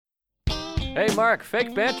Hey, Mark,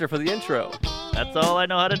 fake banter for the intro. That's all I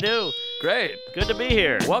know how to do. Great. Good to be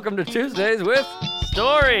here. Welcome to Tuesdays with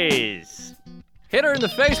Stories. Hit her in the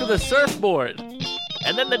face with a surfboard.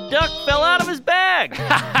 And then the duck fell out of his bag.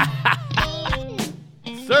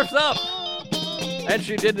 Surf's up. And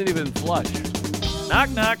she didn't even flush. Knock,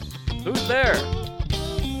 knock. Who's there?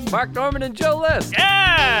 Mark Norman and Joe List.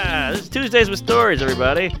 Yeah! This is Tuesdays with Stories,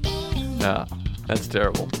 everybody. No, that's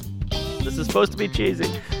terrible. This is supposed to be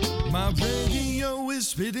cheesy. My radio is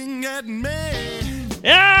spitting at me.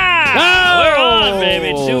 Yeah! Oh! We're on,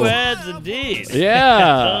 baby. Two heads indeed.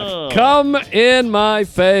 Yeah. Oh. Come in my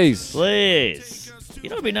face. Please. You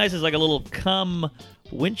know what would be nice is like a little cum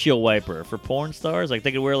windshield wiper for porn stars. Like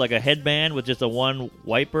they could wear like a headband with just a one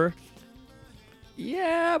wiper.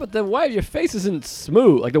 Yeah, but your face isn't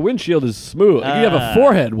smooth. Like the windshield is smooth. Like you have a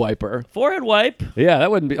forehead wiper. Forehead wipe. Yeah,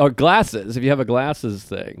 that wouldn't be. Or glasses, if you have a glasses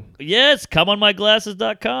thing. Yes,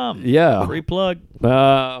 comeonmyglasses.com. Yeah. Free plug.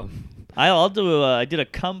 Uh, I'll do. I did a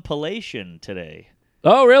compilation today.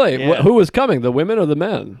 oh, really? Yeah. Who was coming? The women or the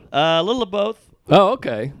men? A little of both. Oh,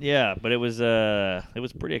 okay. Yeah, but it was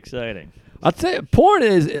pretty exciting. I'll tell you, porn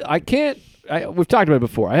is. We've talked about it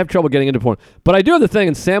before. I have trouble getting into porn, but I do have the thing,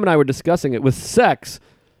 and Sam and I were discussing it with sex.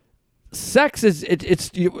 Sex is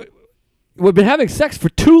we've been having sex for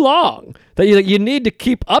too long that you need to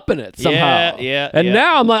keep upping it somehow. Yeah. And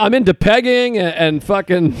now I'm into pegging and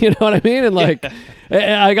fucking, you know what I mean? And like,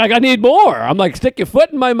 I need more. I'm like, stick your foot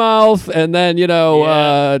in my mouth and then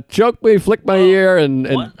choke me, flick my ear,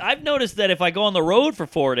 and I've noticed that if I go on the road for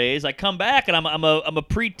 4 days, I come back and I'm a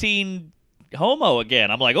preteen homo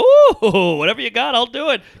again. I'm like, ooh, whatever you got, I'll do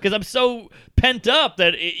it, because I'm so pent up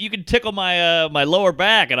that you can tickle my my lower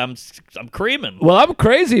back, and I'm creaming. Well, I'm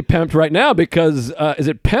crazy pimped right now because is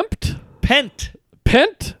it pimped?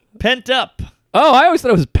 Pent up. Oh, I always thought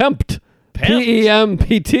it was pimped. Pimped?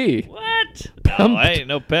 P-E-M-P-T. What? Pimped. No, I ain't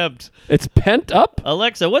no pimped. It's pent up?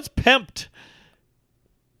 Alexa, what's pimped?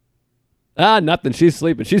 Nothing. She's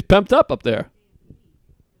sleeping. She's pimped up there.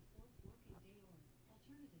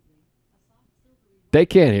 They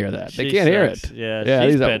can't hear that. They She can't hear sucks. it. Yeah,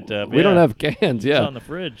 she's pent up. We don't have cans. It's Yeah. on the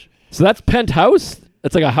fridge. So that's penthouse?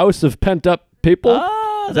 It's like a house of pent up people?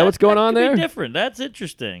 Is that what's going on could there? Be different. That's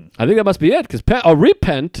interesting. I think that must be it, because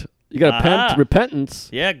repent. You got to pent repentance.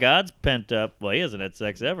 Yeah, God's pent up. Well, he hasn't had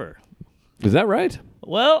sex ever. Is that right?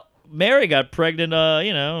 Well, Mary got pregnant,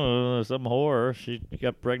 some whore. She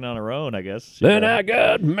got pregnant on her own, I guess. Then I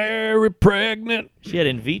got Mary pregnant. She had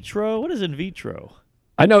in vitro? What is in vitro?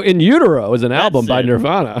 I know In Utero is an album by it.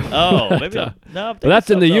 Nirvana. Oh, maybe. No, But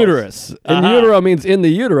that's in the uterus. In utero means in the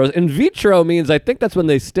uterus. In vitro means, I think that's when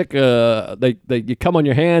they stick you come on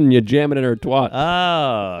your hand and you jam it in her twat.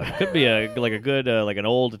 Oh, could be like an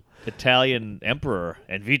old Italian emperor.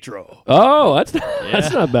 In vitro. Oh,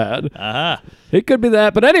 that's not bad. Uh-huh. It could be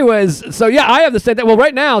that. But anyways, so yeah, I have the same thing. Well,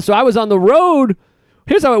 right now, so I was on the road.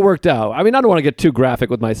 Here's how it worked out. I mean, I don't want to get too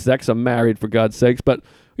graphic with my sex. I'm married, for God's sakes. But,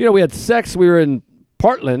 we had sex. We were in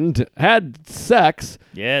Portland, had sex.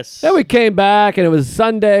 Yes. Then we came back, and it was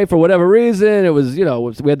Sunday for whatever reason. It was,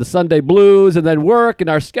 we had the Sunday blues, and then work, and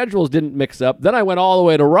our schedules didn't mix up. Then I went all the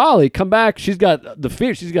way to Raleigh. Come back, she's got the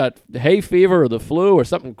fever. She's got hay fever or the flu or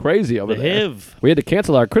something crazy over there. HIV. We had to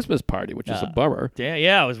cancel our Christmas party, which is a bummer.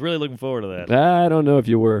 Yeah, I was really looking forward to that. I don't know if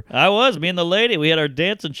you were. I was. Me and the lady, we had our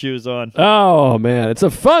dancing shoes on. Oh, man. It's a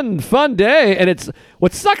fun day, and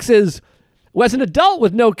what sucks is, well, as an adult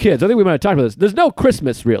with no kids, I think we might have talked about this, there's no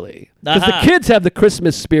Christmas, really. Because the kids have the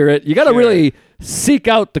Christmas spirit. You got to really seek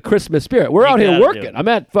out the Christmas spirit. We're out here working. I'm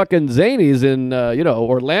at fucking Zany's in,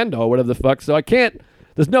 Orlando or whatever the fuck, so I can't,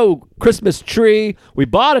 there's no Christmas tree. We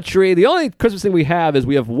bought a tree. The only Christmas thing we have is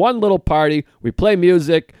we have one little party. We play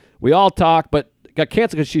music. We all talk, but got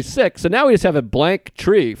canceled because she's sick, so now we just have a blank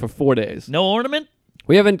tree for 4 days. No ornament?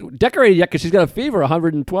 We haven't decorated yet because she's got a fever,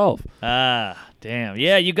 112. Damn.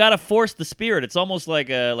 Yeah, you gotta force the spirit. It's almost like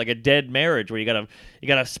a dead marriage where you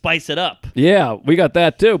gotta spice it up. Yeah, we got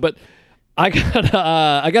that too. But I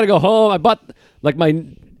gotta go home. I bought my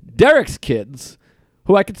Derek's kids,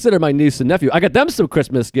 who I consider my niece and nephew. I got them some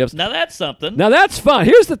Christmas gifts. Now that's something. Now that's fun.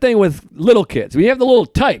 Here's the thing with little kids. We have the little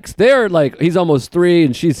tykes. They're he's almost 3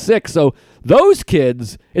 and she's 6. So those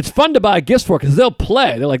kids, it's fun to buy gifts for because they'll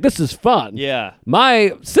play. They're like, this is fun. Yeah.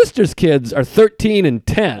 My sister's kids are 13 and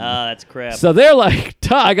 10. That's crap. So they're like,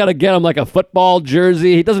 I got to get him a football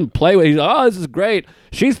jersey. He doesn't play with it. He's like, oh, this is great.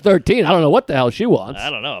 She's 13. I don't know what the hell she wants. I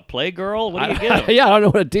don't know. A playgirl? What do you get him? Yeah, I don't know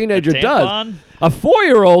what a teenager tampon? does. A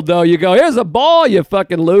 4-year-old, though, you go, here's a ball, you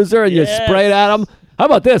fucking loser, and you spray it at him. How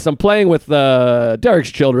about this? I'm playing with Derek's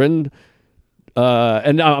children.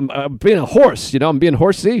 and I'm being a horse, I'm being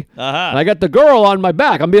horsey. Uh-huh. And I got the girl on my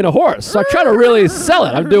back. I'm being a horse. So I try to really sell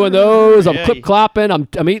it. I'm doing those. I'm Yeah. clip-clopping.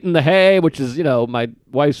 I'm eating the hay, which is, my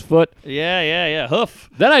wife's foot. Yeah. Hoof.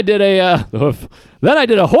 Then I did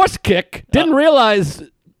a horse kick. Didn't realize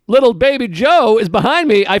little baby Joe is behind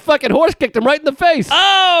me. I fucking horse kicked him right in the face.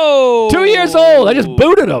 Oh! 2 years old. I just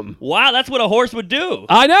booted him. Wow, that's what a horse would do.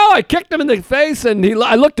 I know. I kicked him in the face, and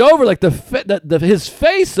I looked over like his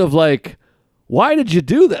face of like, why did you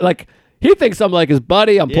do that? Like, he thinks I'm like his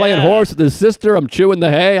buddy. I'm playing Yeah. horse with his sister. I'm chewing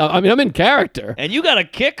the hay. I'm in character. And you got a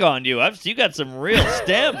kick on you. You got some real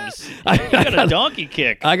stems. I You got a donkey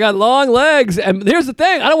kick. I got long legs, and here's the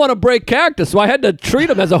thing: I don't want to break character, so I had to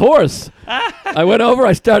treat him as a horse. I went over,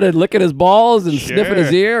 I started licking his balls and sniffing his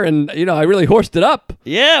Sure. ear, and I really horsed it up.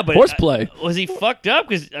 Yeah, but Horseplay. Was he fucked up?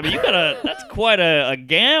 Because you got that's quite a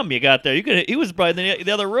gam you got there. He was probably in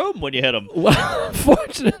the other room when you hit him. Well,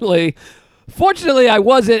 fortunately, I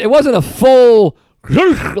wasn't. It wasn't a full.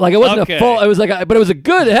 Like it wasn't Okay. a full. It was but it was a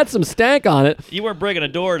good. It had some stank on it. You weren't breaking a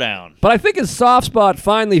door down. But I think his soft spot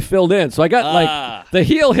finally filled in. So I got Ah. like the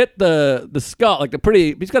heel hit the skull, like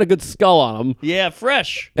he's got a good skull on him. Yeah,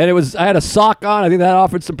 fresh. And I had a sock on. I think that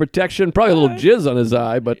offered some protection. Probably a little jizz on his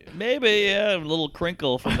eye, but Maybe a little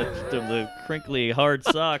crinkle from the crinkly hard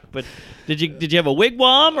sock. But did you have a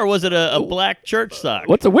wigwam or was it a black church sock?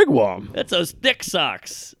 what's a wigwam? That's those thick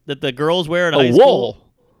socks that the girls wear in A high wool. school.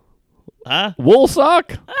 Huh? Wool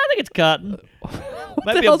sock? I think it's cotton.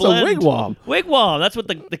 Might the be a hell's a blend. wigwam? Wigwam. That's what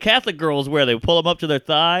the Catholic girls wear. They pull them up to their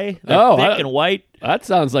thigh. They're Oh, thick and white. That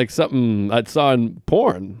sounds like something I saw in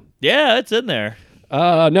porn. Yeah, it's in there.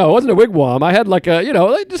 No, it wasn't a wigwam. I had like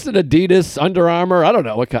like just an Adidas, Under Armour. I don't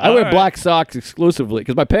know what kind. I All wear right. black socks exclusively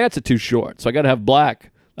because my pants are too short, so I got to have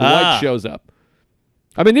black. The white Ah. shows up.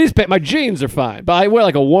 I mean, my jeans are fine, but I wear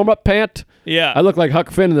like a warm-up pant. Yeah. I look like Huck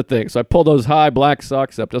Finn in the thing, so I pull those high black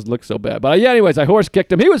socks up. Doesn't look so bad. But anyways, I horse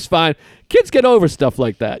kicked him. He was fine. Kids get over stuff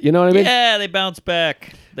like that. You know what I mean? Yeah, they bounce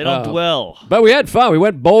back. They don't Oh. dwell. But we had fun. We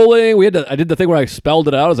went bowling. I did the thing where I spelled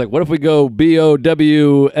it out. I was like, what if we go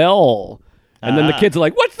BOWL? And then the Ah. kids are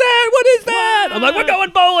like, what's that? What is that? I'm like, we're going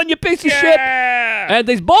bowling, you piece of shit. Yeah. And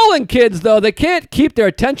these bowling kids, though, they can't keep their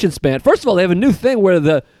attention span. First of all, they have a new thing where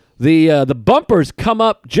the bumpers come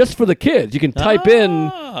up just for the kids. You can type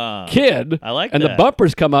in Ah. kid. I like and that. the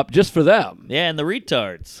bumpers come up just for them. Yeah, and the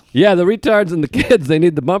retards. Yeah, the retards and the kids, they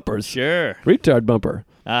need the bumpers. Sure. Retard bumper.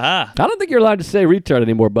 Uh-huh. I don't think you're allowed to say retard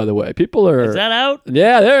anymore, by the way. People are... Is that out?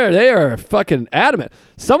 Yeah, they are fucking adamant.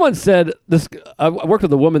 Someone said this. I worked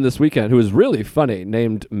with a woman this weekend who was really funny,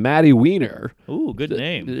 named Maddie Weiner. Ooh, good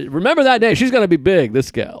name. Remember that name? She's gonna be big.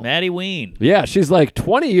 This gal. Maddie Ween. Yeah, she's like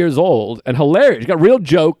 20 years old and hilarious. She's got real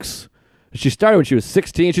jokes. She started when she was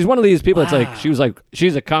 16. She's one of these people that's like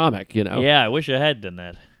she's a comic, Yeah, I wish I had done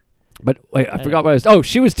that. But wait, I forgot what I was. Oh,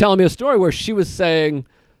 she was telling me a story where she was saying.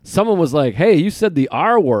 Someone was like, hey, you said the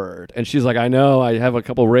R word. And she's like, I know, I have a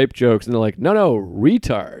couple rape jokes. And they're like, no,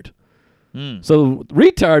 retard. So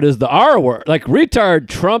retard is the R word. Like, retard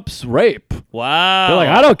trumps rape. Wow. They're like,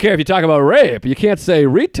 I don't care if you talk about rape. You can't say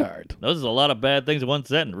retard. Those are a lot of bad things in one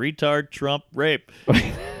sentence. Retard, Trump, rape.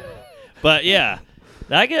 But yeah,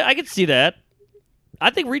 I could see that. I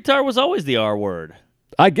think retard was always the R word.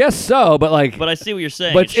 I guess so, but like... But I see what you're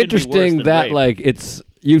saying. But It it's shouldn't be worse interesting than that, rape. like, it's...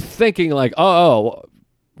 You thinking like,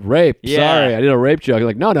 rape. Yeah. Sorry, I did a rape joke. You're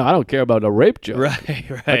like, no, I don't care about a rape joke.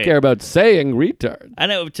 Right. I care about saying retard. I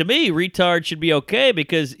know. To me, retard should be okay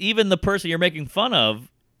because even the person you're making fun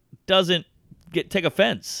of doesn't take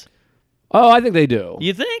offense. Oh, I think they do.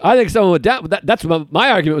 You think? I think someone with Down... That's what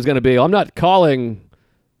my argument was going to be. I'm not calling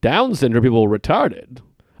Down syndrome people retarded.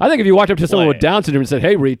 I think if you walked up to someone with Wait. Down syndrome and said,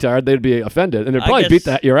 hey, retard, they'd be offended. And they'd I probably beat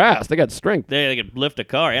guess- your ass. They got strength. They could lift a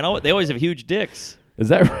car. You know what? They always have huge dicks. Is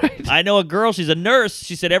that right? I know a girl, she's a nurse.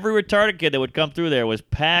 She said every retarded kid that would come through there was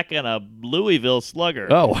packing a Louisville Slugger.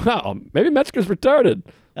 Oh, wow. Maybe Metzger's retarded.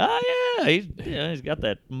 Oh, yeah. He's got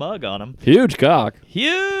that mug on him. Huge cock.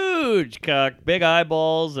 Huge cock, big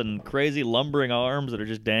eyeballs, and crazy lumbering arms that are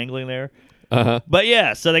just dangling there. Uh-huh. But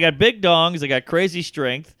yeah, so they got big dongs. They got crazy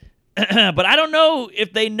strength. But I don't know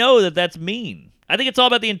if they know that that's mean. I think it's all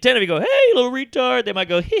about the intent. If you go, hey, little retard, they might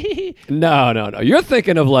go, hee hee hee. No. You're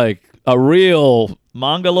thinking of like a real...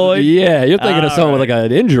 Mongoloid? Yeah, you're thinking of All someone with right.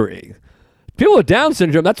 like an injury. People with Down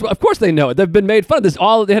syndrome, of course they know it. They've been made fun of this.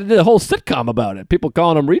 They had a whole sitcom about it. People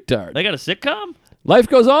calling them retard. They got a sitcom? Life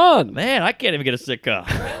goes on. Man, I can't even get a sitcom.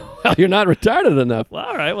 Well, you're not retarded enough. Well,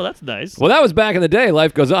 all right, well, that's nice. Well, that was back in the day.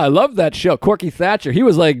 Life goes on. I love that show. Corky Thatcher. He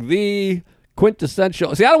was like the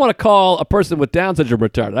quintessential. See, I don't want to call a person with Down syndrome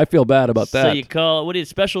retarded. I feel bad about that. So you call what is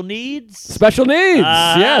special needs? Special needs,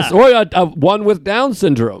 yes, or a one with Down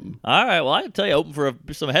syndrome. All right. Well, I can tell you, open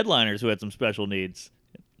for some headliners who had some special needs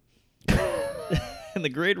in the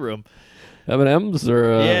grade room. M&Ms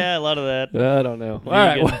or Yeah, a lot of that. I don't know. All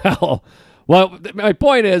right. Well, my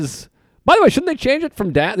point is. By the way, shouldn't they change it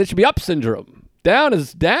from Down? It should be Up syndrome. Down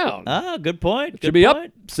is down. Ah, good point. It should be Up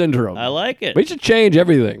syndrome. I like it. We should change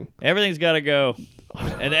everything. Everything's got to go.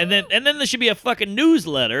 And then there should be a fucking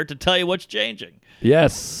newsletter to tell you what's changing.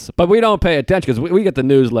 Yes, but we don't pay attention because we get the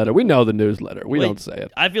newsletter. We know the newsletter. We don't say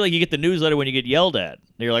it. I feel like you get the newsletter when you get yelled at.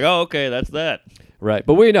 You're like, oh, okay, that's that. Right,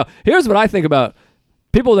 but we know. Here's what I think about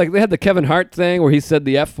people. Like they had the Kevin Hart thing where he said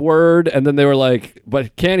the F word, and then they were like,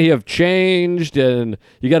 "But can he have changed?" And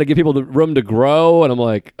you got to give people the room to grow. And I'm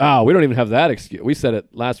like, "Oh, we don't even have that excuse. We said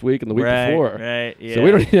it last week and the week before. Right, yeah. So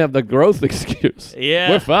we don't even have the growth excuse.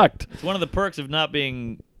 Yeah, we're fucked. It's one of the perks of not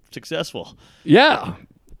being successful. Yeah."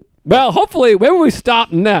 Well, hopefully, maybe we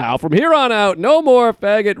stop now. From here on out, no more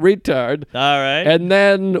faggot retard. All right. And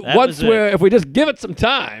then if we just give it some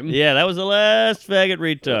time. Yeah, that was the last faggot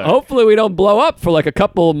retard. Hopefully we don't blow up for like a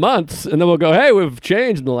couple of months, and then we'll go, hey, we've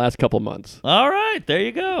changed in the last couple of months. All right, there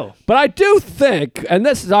you go. But I do think, and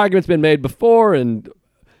this argument's been made before, and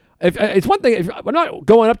it's one thing, if we're not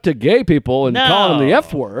going up to gay people and calling them the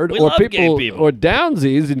F word, We or love gay people. or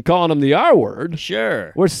downsies and calling them the R word.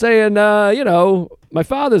 Sure. We're saying, my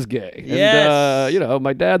father's gay. Yes. And,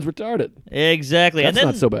 my dad's retarded. Exactly. That's and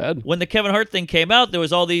then not so bad. When the Kevin Hart thing came out, there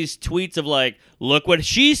was all these tweets of like, look what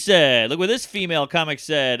she said. Look what this female comic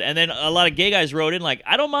said. And then a lot of gay guys wrote in like,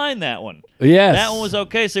 I don't mind that one. Yes. That one was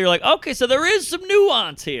okay. So you're like, okay, so there is some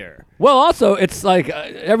nuance here. Well, also, it's like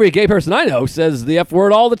every gay person I know says the F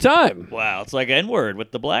word all the time. Wow, it's like N-word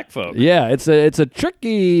with the black folk. Yeah, it's a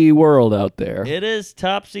tricky world out there. It is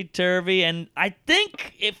topsy-turvy, and I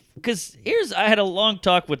think because I had a long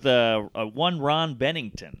talk with one Ron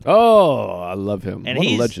Bennington. Oh, I love him. And what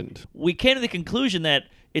a legend. We came to the conclusion that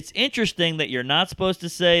it's interesting that you're not supposed to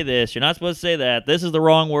say this, you're not supposed to say that, this is the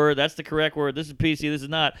wrong word, that's the correct word, this is PC, this is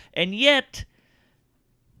not. And yet,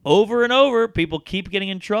 over and over, people keep getting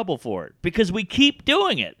in trouble for it because we keep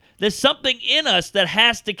doing it. There's something in us that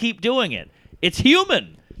has to keep doing it. It's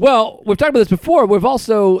human. Well, we've talked about this before. We've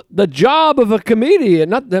also, the job of a comedian,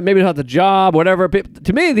 maybe not the job, whatever.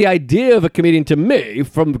 To me, the idea of a comedian, to me,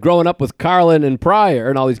 from growing up with Carlin and Pryor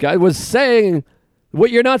and all these guys, was saying what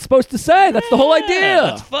you're not supposed to say. That's the whole idea.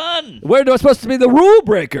 That's fun. We're supposed to be the rule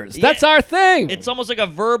breakers. That's our thing. It's almost like a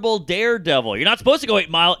verbal daredevil. You're not supposed to go 8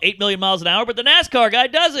 million miles an hour, but the NASCAR guy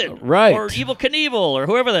does it. Right. Or Evel Knievel or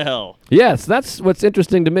whoever the hell. Yes, that's what's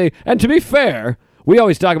interesting to me. And to be fair, we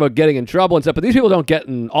always talk about getting in trouble and stuff, but these people don't get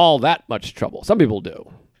in all that much trouble. Some people do.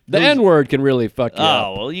 The N-word can really fuck you up.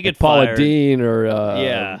 Oh, well, you get Paula fired. Dean or,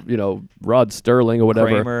 Rod Sterling or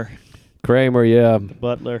whatever. Kramer, yeah.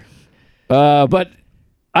 Butler. But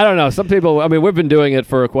I don't know. Some people, we've been doing it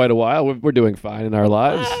for quite a while. We're doing fine in our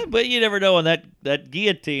lives. But you never know when that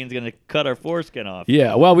guillotine's going to cut our foreskin off.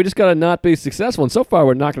 Yeah, well, we just got to not be successful. And so far,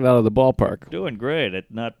 we're knocking it out of the ballpark. Doing great at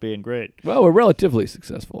not being great. Well, we're relatively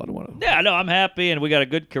successful. I don't want to. Yeah, no, I'm happy, and we got a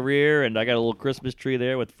good career, and I got a little Christmas tree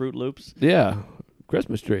there with Fruit Loops. Yeah,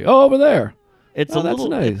 Christmas tree. Oh, over there. It's that's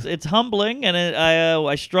nice. It's humbling, and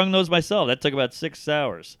I strung those myself. That took about 6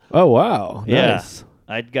 hours. Oh, wow. Yeah. Nice.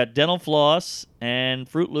 I got dental floss and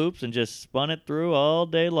Fruit Loops and just spun it through all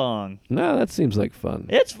day long. No, that seems like fun.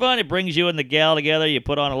 It's fun. It brings you and the gal together. You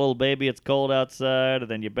put on a little baby. It's cold outside,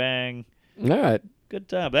 and then you bang. All right. Good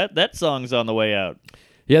time. That song's on the way out.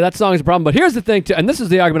 Yeah, that song's a problem. But here's the thing, too, and this is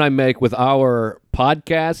the argument I make with our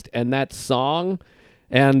podcast and that song,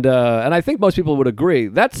 and I think most people would agree.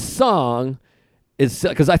 That song is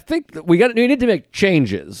because I think that we need to make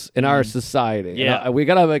changes in our society. Yeah, we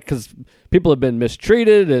got to, because people have been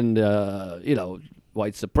mistreated, and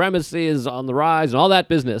white supremacy is on the rise, and all that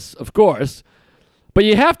business, of course. But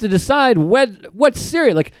you have to decide what's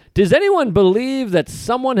serious. Like, does anyone believe that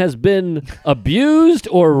someone has been abused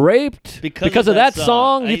or raped because of that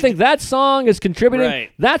song? You think that song is contributing?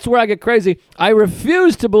 Right. That's where I get crazy. I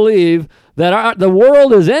refuse to believe that the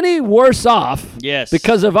world is any worse off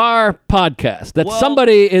because of our podcast. That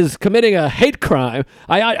somebody is committing a hate crime.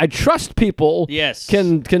 I trust people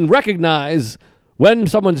can recognize when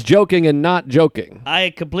someone's joking and not joking.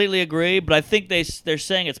 I completely agree, but I think they're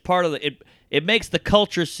saying it's part of it. It makes the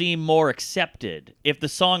culture seem more accepted if the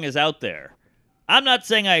song is out there. I'm not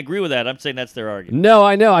saying I agree with that. I'm saying that's their argument. No,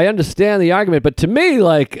 I know. I understand the argument. But to me,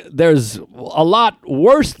 there's a lot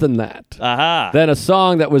worse than that. Aha. Than a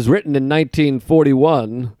song that was written in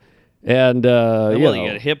 1941 And Well, you you know,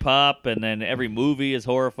 got hip hop, and then every movie is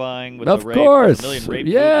horrifying with of the rape. course, A million rape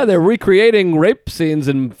yeah, movies. they're recreating rape scenes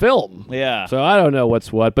in film. Yeah. So I don't know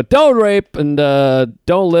what's what, but don't rape and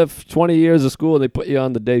don't live 20 years of school and they put you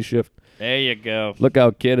on the day shift. There you go. Look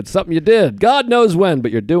out, kid. It's something you did. God knows when,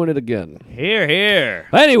 but you're doing it again. Here, here.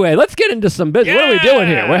 Anyway, let's get into some business. What are we doing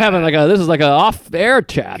here? We're having this is like a off-air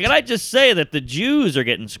chat. Can I just say that the Jews are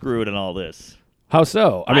getting screwed in all this? How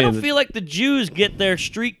so? I don't feel like the Jews get their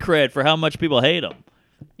street cred for how much people hate them.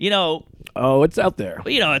 You know, it's out there.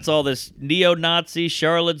 it's all this neo-Nazi,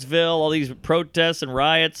 Charlottesville, all these protests and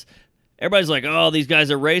riots. Everybody's like, oh, these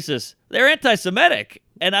guys are racist. They're anti-Semitic.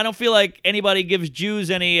 And I don't feel like anybody gives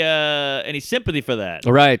Jews any sympathy for that.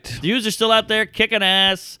 Right. Jews are still out there kicking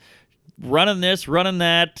ass, running this, running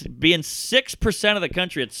that, being 6% of the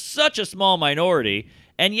country. It's such a small minority,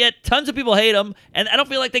 and yet tons of people hate them, and I don't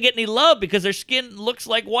feel like they get any love because their skin looks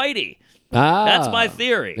like whitey. That's my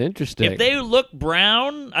theory. Interesting. If they look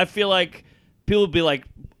brown, I feel like people would be like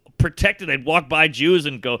protected. They'd walk by Jews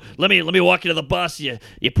and go, let me walk you to the bus, you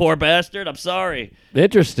poor bastard. I'm sorry.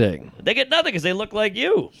 Interesting. They get nothing because they look like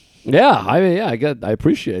you. Yeah, I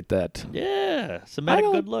appreciate that. Yeah, Semitic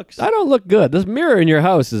good looks. I don't look good. This mirror in your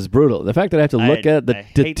house is brutal. The fact that I have to look at I the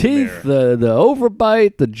hate teeth, the the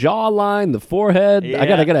overbite, the jawline, the forehead. I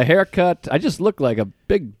gotta Yeah. get a haircut. I just look like a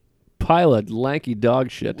big pile of lanky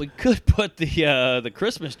dog shit. We could put the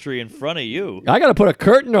Christmas tree in front of you. I gotta put a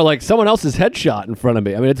curtain or like someone else's headshot in front of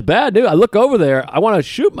me. I mean, it's bad, dude. I look over there. I want to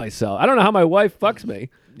shoot myself. I don't know how my wife fucks me.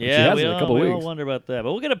 She Yeah, has we in a all, couple we all weeks. wonder about that.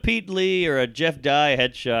 But we'll get a Pete Lee or a Jeff Dye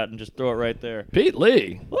headshot and just throw it right there. Pete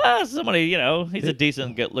Lee. Well, somebody, he's a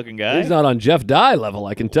decent looking guy. He's not on Jeff Dye level,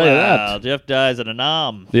 I can tell you Wow, that. Jeff Dye's an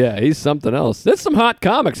anom. Yeah, he's something else. There's some hot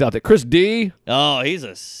comics out there. Chris D. Oh, he's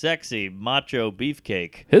a sexy macho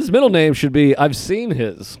beefcake. His middle name should be I've seen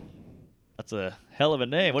his. That's a hell of a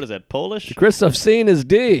name. What is that, Polish? Chris, I've seen his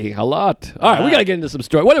D a lot. All right, we got to get into some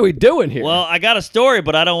story. What are we doing here? Well, I got a story,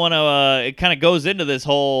 but I don't want to. It kind of goes into this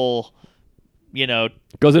whole,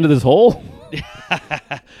 Goes into this hole?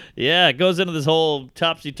 yeah, it goes into this whole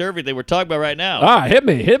topsy-turvy thing we're talking about right now. All right, hit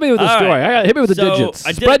me with the All story. right. Hit me with the So, digits.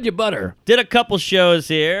 I did- Spread your butter. Did a couple shows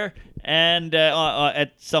here, and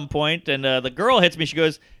at some point, and the girl hits me. She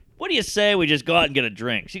goes, what do you say we just go out and get a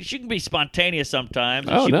drink? She can be spontaneous sometimes.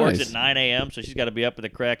 Oh, she works nice. at 9 a.m., so she's got to be up at the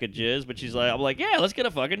crack of jizz. But I'm like, yeah, let's get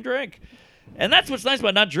a fucking drink. And that's what's nice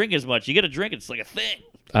about not drinking as much. You get a drink, it's like a thing.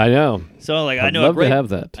 I know. So I I'd know love a great, to have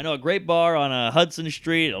that. I know a great bar on Hudson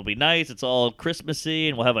Street. It'll be nice. It's all Christmassy,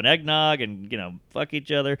 and we'll have an eggnog and fuck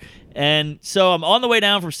each other. And so I'm on the way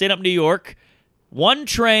down from stand up New York. One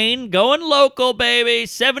train going local, baby.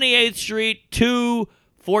 78th Street to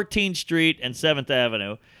 14th Street and 7th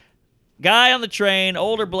Avenue. Guy on the train,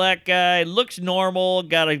 older black guy, looks normal.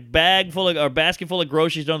 Got a basket full of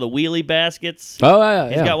groceries. The wheelie baskets. Oh, yeah.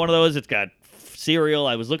 He's got one of those. It's got cereal.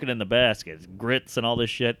 I was looking in the basket. It's grits and all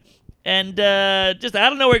this shit. And just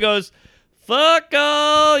out of nowhere he goes, fuck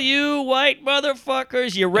all you white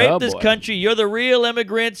motherfuckers. You raped this boy. country. You're the real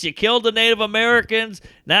immigrants. You killed the Native Americans.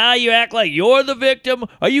 Now you act like you're the victim.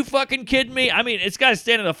 Are you fucking kidding me? I mean, this guy's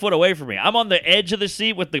standing a foot away from me. I'm on the edge of the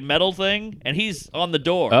seat with the metal thing, and he's on the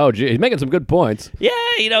door. Oh, gee. He's making some good points. Yeah,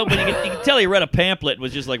 but you can tell he read a pamphlet and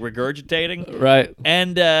was just like regurgitating. Right.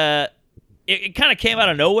 And it kind of came out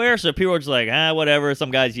of nowhere, so people were just like, whatever,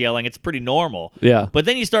 some guy's yelling. It's pretty normal. Yeah. But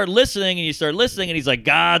then you start listening, and he's like,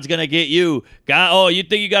 God's going to get you. God, you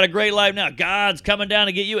think you got a great life now. God's coming down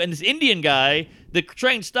to get you. And this Indian guy, the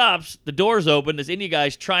train stops, the door's open, this Indian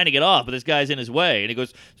guy's trying to get off, but this guy's in his way. And he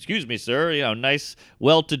goes, excuse me, sir, nice,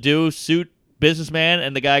 well-to-do suit businessman.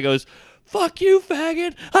 And the guy goes, fuck you,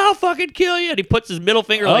 faggot. I'll fucking kill you. And he puts his middle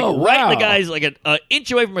finger right in the guy's like an inch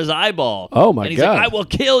away from his eyeball. Oh, my And he's God. like, I will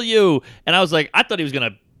kill you. And I was like, I thought he was going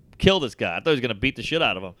to kill this guy. I thought he was going to beat the shit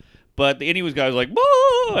out of him. But the Indian guy was like,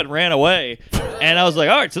 boo, and ran away. And I was like,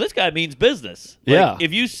 all right, so this guy means business. Like, Yeah.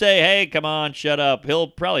 If you say, hey, come on, shut up, he'll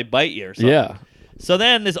probably bite you or something. Yeah. So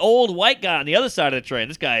then this old white guy on the other side of the train,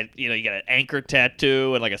 this guy, you got an anchor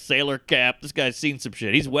tattoo and like a sailor cap. This guy's seen some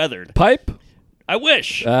shit. He's weathered. Pipe? I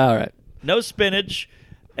wish. All right. No spinach.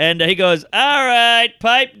 And he goes, all right,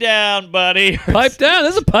 pipe down, buddy. Pipe down.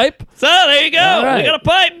 There's a pipe. So there you go. All right. We got a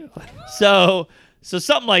pipe. So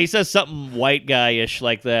something like, he says something white guy-ish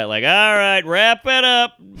like that. Like, all right, wrap it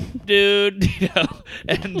up, dude.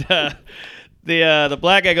 And the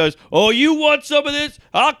black guy goes, oh, you want some of this?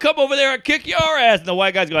 I'll come over there and kick your ass. And the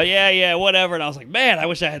white guy's going, yeah, whatever. And I was like, man, I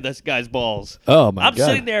wish I had this guy's balls. Oh, my I'm God.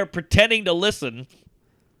 sitting there pretending to listen.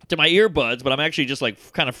 to my earbuds, but I'm actually just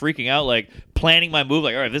like kind of freaking out, like planning my move.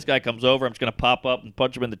 Like, all right, if this guy comes over, I'm just gonna pop up and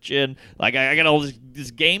punch him in the chin. Like, I got all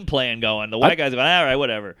this game plan going. The white guy's going, all right,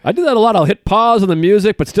 whatever. I do that a lot. I'll hit pause on the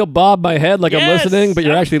music, but still bob my head like I'm Yes! listening, but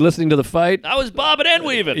you're actually listening to the fight. I was bobbing and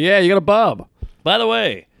weaving. Yeah, you got to bob. By the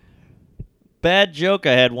way, bad joke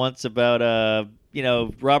I had once about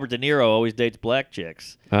Robert De Niro always dates black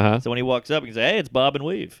chicks. Uh-huh. So when he walks up, he can say, "Hey, it's bob and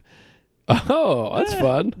weave." Oh, that's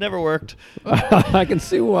fun. Never worked. I can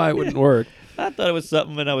see why it wouldn't work. I thought it was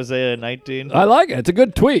something when I was 19. I like it. It's a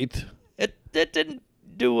good tweet. It didn't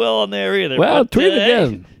do well on there either. Well, but, tweet it hey,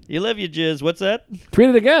 again. You live, you jizz. What's that? Tweet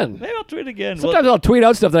it again. Maybe I'll tweet it again. Sometimes I'll tweet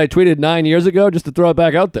out stuff that I tweeted 9 years ago just to throw it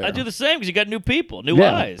back out there. I do the same because you got new people, new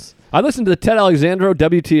eyes. I listened to the Ted Alexandro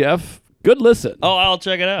WTF. Good listen. Oh, I'll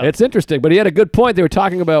check it out. It's interesting, but he had a good point. They were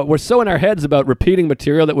talking about, we're so in our heads about repeating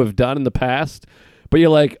material that we've done in the past, but you're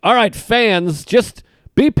like, all right, fans, just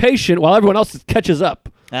be patient while everyone else catches up.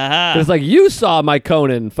 Uh-huh. It's like, you saw my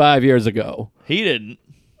Conan 5 years ago, He didn't.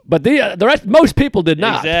 but the rest, most people did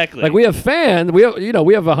not. Exactly. Like, we have fans, we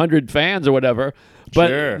have 100 fans or whatever, but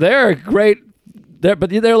Sure. they're great.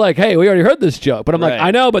 But they're like, hey, we already heard this joke. But I'm like, Right.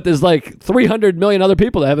 I know, but there's like 300 million other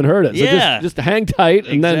people that haven't heard it. So Yeah. just hang tight,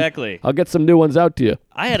 and Exactly. then I'll get some new ones out to you.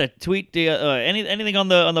 I had a tweet. Anything on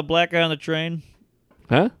the black guy on the train?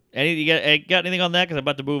 Huh? You got anything on that? Because I'm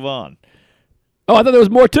about to move on. Oh, I thought there was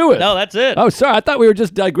more to it. No, that's it. Oh, sorry. I thought we were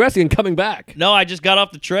just digressing and coming back. No, I just got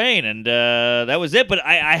off the train, and that was it. But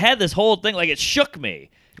I had this whole thing, like, it shook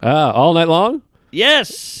me. All night long?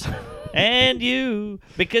 Yes. And you.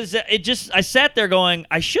 Because I sat there going,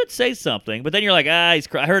 I should say something. But then you're like, I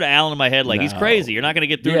heard Alan in my head, like, he's No. crazy. You're not going to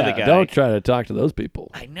get through to the guy. Don't try to talk to those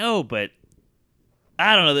people. I know, but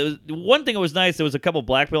I don't know. There was one thing that was nice. There was a couple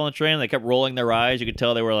black people on the train. They kept rolling their eyes. You could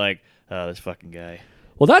tell they were like, oh, this fucking guy.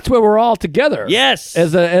 Well, that's where we're all together. Yes.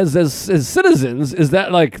 As citizens, is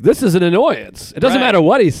that like, this is an annoyance. It doesn't Right. matter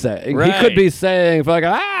what he's saying. Right. He could be saying,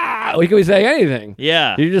 he could be saying anything.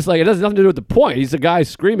 Yeah. You're just like, it has nothing to do with the point. He's a guy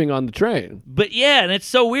screaming on the train. But yeah, and it's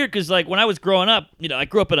so weird because like when I was growing up, I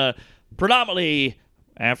grew up in a predominantly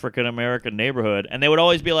African American neighborhood, and they would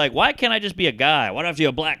always be like, "Why can't I just be a guy? Why do I have to be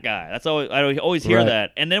a black guy?" That's always I always hear Right.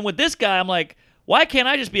 that. And then with this guy, I'm like, "Why can't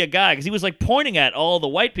I just be a guy?" Because he was like pointing at all the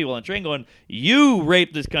white people on the train, going, "You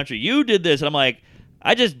raped this country. You did this," and I'm like.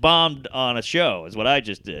 I just bombed on a show, is what I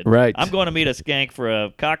just did. Right. I'm going to meet a skank for a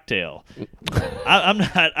cocktail. I'm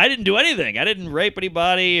not. I didn't do anything. I didn't rape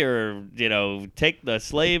anybody or take the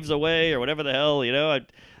slaves away or whatever the hell.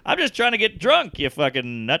 I'm just trying to get drunk. You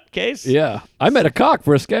fucking nutcase. Yeah. I met a cock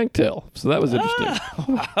for a skank tail, so that was interesting.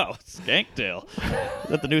 Wow, skank tail. Is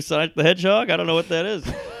that the new Sonic the Hedgehog? I don't know what that is.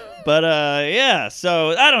 But yeah.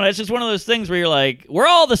 So I don't know. It's just one of those things where you're like, we're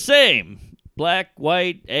all the same. Black,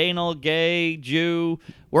 white, anal, gay, Jew.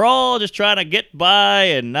 We're all just trying to get by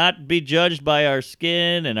and not be judged by our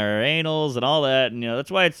skin and our anals and all that. And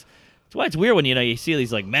that's why it's weird when you see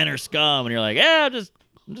these like men are scum and you're like, yeah, I'm just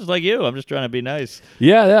like you. I'm just trying to be nice.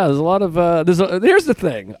 Yeah. There's a lot of here's the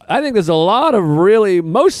thing. I think there's a lot of really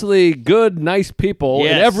mostly good, nice people in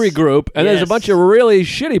Yes. every group, and there's a Yes. bunch of really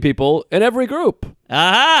shitty people in every group.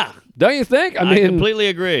 Aha! Don't you think? I mean, completely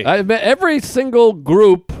agree. I've met every single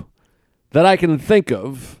group that I can think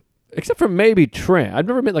of, except for maybe trans. I've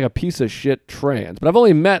never met like a piece of shit trans, but I've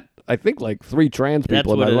only met, I think, like 3 trans That's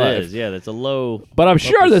people what in it my life. is. Yeah, that's a low. But I'm low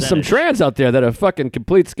sure there's some percentage. trans out there that are fucking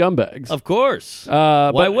complete scumbags. Of course.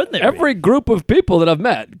 Why Why wouldn't there be? Every group of people that I've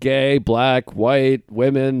met, gay, black, white,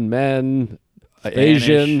 women, men,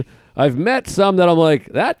 Asian, I've met some that I'm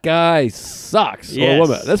like, that guy sucks. Yes. Or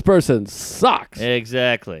woman, this person sucks.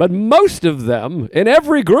 Exactly. But most of them, in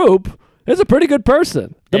every group, is a pretty good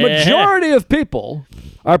person. The Yeah. majority of people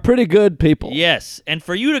are pretty good people. yes, and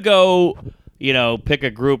for you to go, pick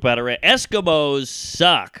a group out of Eskimos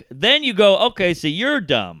suck. Then you go, okay, so you're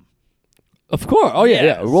dumb. Of course. Oh, yeah,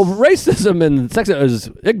 Yes. yeah. Well, racism and sexism is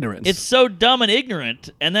ignorance. It's so dumb and ignorant,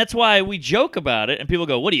 and that's why we joke about it. And people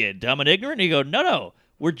go, "What are you, dumb and ignorant?" And you go, "No,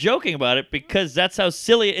 we're joking about it because that's how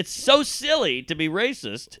silly. It's so silly to be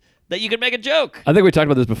racist that you can make a joke." I think we talked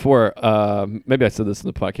about this before. Maybe I said this in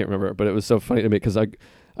the pod. I can't remember, but it was so funny to me because I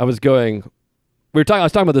was going. I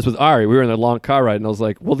was talking about this with Ari. We were in a long car ride, and I was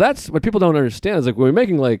like, "Well, that's what people don't understand. Is like when we're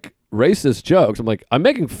making like racist jokes. I'm like, I'm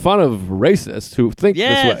making fun of racists who think this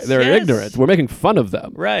Yes, way. They're yes. ignorant. We're making fun of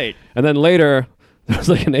them. Right. And then later, there was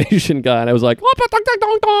like an Asian guy, and I was like,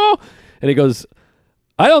 and he goes,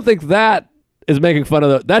 I don't think that is making fun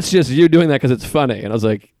of that's just you doing that because it's funny. And I was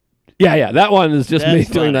like, yeah, that one is just me That's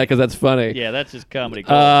doing funny. that because that's funny. Yeah, that's just comedy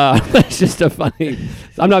gold. That's just a funny.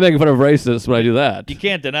 I'm not making fun of racists when I do that. You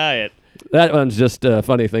can't deny it. That one's just a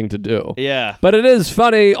funny thing to do. Yeah. But it is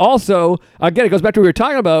funny. Also, again, it goes back to what we were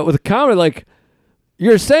talking about with comedy. Like,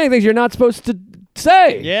 you're saying things you're not supposed to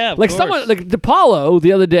say. Yeah, of like course. someone like DePaulo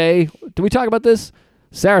the other day. Did we talk about this?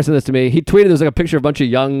 Sarah sent this to me. He tweeted there was like a picture of a bunch of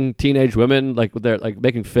young teenage women like they're like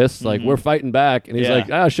making fists, like we're fighting back, and he's Yeah.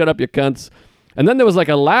 like, shut up, you cunts. And then there was like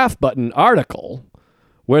a laugh button article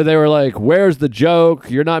where they were like, where's the joke?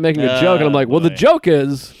 You're not making a joke. And I'm like, well, the boy. joke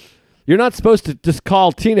is you're not supposed to just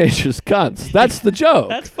call teenagers cunts. That's the joke.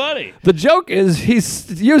 That's funny. The joke is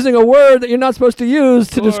he's using a word that you're not supposed to use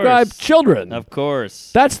to describe course. children. Of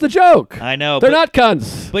course. That's the joke. I know. They're but, not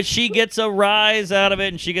cunts. But she gets a rise out of it,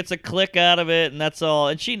 and she gets a click out of it, and that's all.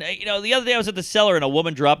 And she, the other day I was at the cellar, and a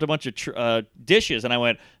woman dropped a bunch of dishes, and I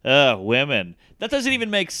went, women. That doesn't even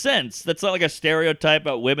make sense. That's not like a stereotype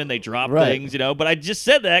about women. They drop Right. things, But I just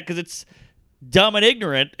said that because it's dumb and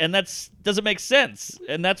ignorant, and doesn't make sense,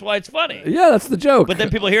 and that's why it's funny. Yeah, that's the joke. But then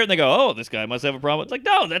people hear it and they go, "Oh, this guy must have a problem." It's like,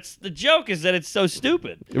 no, that's the joke. Is that it's so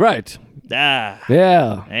stupid. Right. Ah,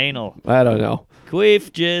 Yeah. anal, I don't know.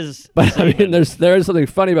 queef, jizz. But I mean, there is something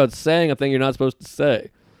funny about saying a thing you're not supposed to say.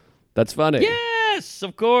 That's funny. Yes,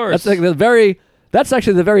 of course. That's like that's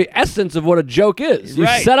actually the very essence of what a joke is. You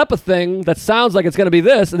Right. set up a thing that sounds like it's going to be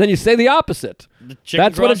this, and then you say the opposite. The chicken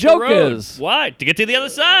That's what a across the joke road. is. Why? To get to the other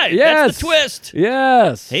side. Yes. That's the twist.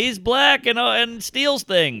 Yes. He's black and steals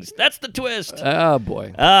things. That's the twist. Oh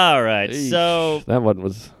boy. All right. So, That one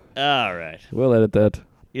was. all right. We'll edit that.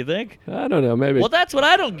 You think? I don't know. Maybe. Well, that's what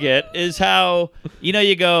I don't get is how, you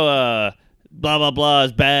go, blah, blah, blah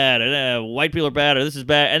is bad, and white people are bad, or this is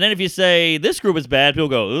bad. And then if you say this group is bad, people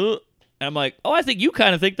go, ugh. And I'm like, oh, I think you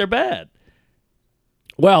kind of think they're bad.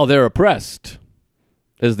 Well, they're oppressed,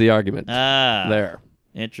 is the argument Ah. there.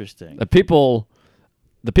 Interesting. The people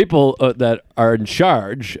that are in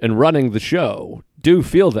charge and running the show do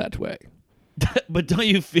feel that way. But don't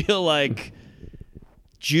you feel like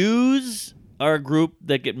Jews are a group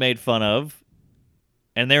that get made fun of,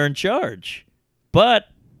 and they're in charge, but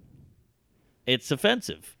it's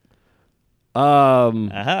offensive?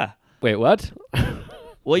 Aha. Wait, what?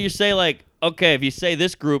 Well, you say like, okay, if you say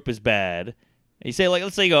this group is bad, and you say like,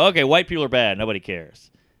 let's say you go, okay, white people are bad, nobody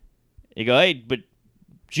cares. You go, hey, but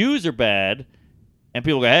Jews are bad, and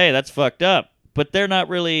people go, hey, that's fucked up. But they're not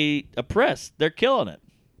really oppressed; they're killing it,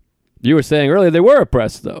 You were saying earlier they were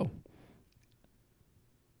oppressed, though.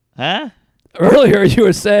 huh? Earlier you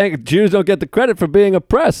were saying Jews don't get the credit for being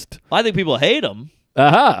oppressed. I think people hate them,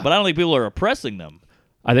 Aha. but I don't think people are oppressing them.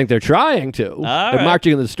 I think they're trying to. They're right.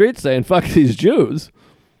 marching in the streets saying, fuck these Jews.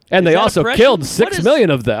 And Is they that also oppression? killed What 6 is- million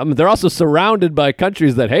of them. They're also surrounded by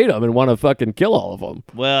countries that hate them and want to fucking kill all of them.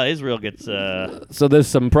 Well, Israel gets So there's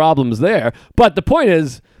some problems there. But the point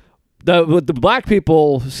is, with the black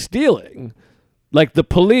people stealing, like the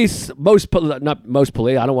police, not most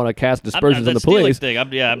police, I don't want to cast dispersions on the police. Thing.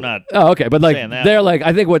 I'm not. Oh, okay, but like saying that. they're like,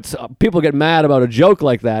 I think what's people get mad about a joke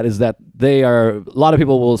like that is that a lot of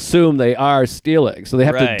people will assume they are stealing, so they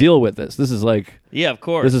have to Right. deal with this. This is like, Yeah, of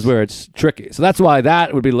course. this is where it's tricky. So that's why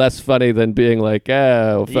that would be less funny than being like,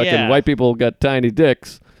 oh, fucking Yeah. white people got tiny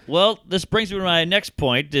dicks. Well, this brings me to my next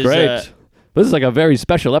point. Is Great. This is like a very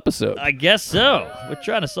special episode. I guess so. We're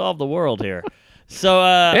trying to solve the world here. So,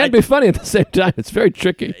 and be funny at the same time. It's very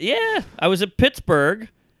tricky. yeah, I was at Pittsburgh.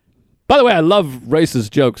 By the way, I love racist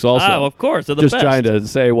jokes also. Oh, of course, they're the Just best. trying to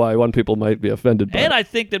say why one people might be offended by And it. I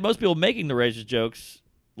think that most people making the racist jokes,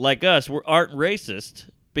 like us, aren't racist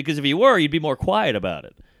because if you were, you'd be more quiet about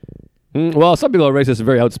it. Well, some people are racist and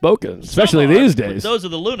very outspoken, especially Some are, these but days. Those are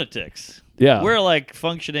the lunatics. Yeah. We're like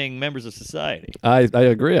functioning members of society. I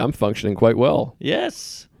agree. I'm functioning quite well.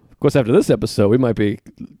 Yes. Of course, after this episode, we might be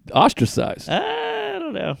ostracized I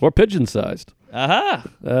don't know. or pigeon-sized. Aha.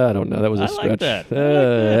 I don't know. That was a I like stretch. that.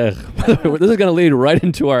 This is going to lead right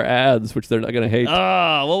into our ads, which they're not going to hate. Oh,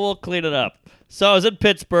 well, we'll clean it up. So I was in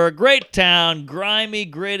Pittsburgh. Great town. Grimy,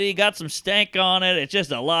 gritty. Got some stank on it. It's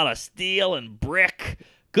just a lot of steel and brick.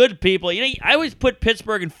 Good people. I always put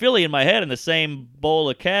Pittsburgh and Philly in my head in the same bowl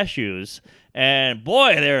of cashews. And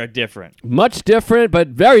boy, they're different. Much different, but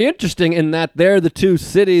very interesting in that they're the two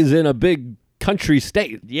cities in a big country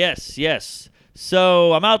state. Yes, yes.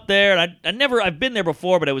 So I'm out there, and I've been there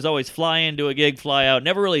before, but it was always fly in, do a gig, fly out.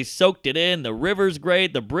 Never really soaked it in. The river's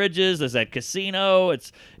great, the bridges, there's that casino.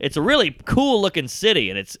 It's a really cool looking city,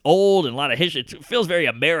 and it's old and a lot of history. It feels very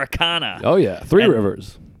Americana. Oh, yeah. Three And-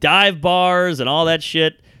 Rivers. Dive bars and all that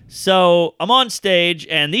shit. So I'm on stage,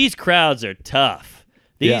 and these crowds are tough.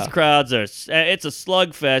 These Yeah. crowds are, it's a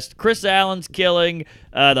slugfest. Chris Allen's killing.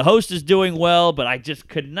 The host is doing well, but I just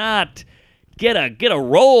could not get a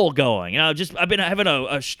roll going. I've been having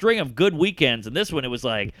a string of good weekends, and this one it was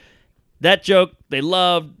like That joke they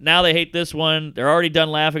loved. Now they hate this one. They're already done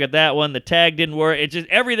laughing at that one. The tag didn't work. It just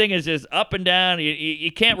everything is just up and down.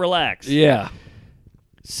 You can't relax. Yeah.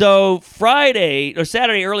 So Friday or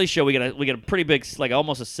Saturday early show we get a pretty big, like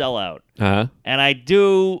almost a sellout. Uh-huh. And I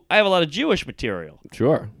have a lot of Jewish material.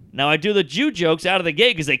 Sure. Now I do the Jew jokes out of the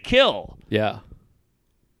gate because they kill. Yeah.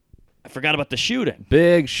 I forgot about the shooting.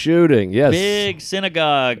 Big shooting. Yes. Big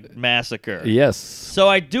synagogue massacre. Yes. So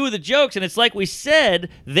I do the jokes, and it's like we said,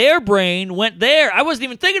 their brain went there. I wasn't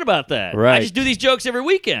even thinking about that. Right. I just do these jokes every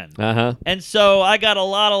weekend. Uh-huh. And so I got a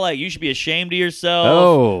lot of you should be ashamed of yourself.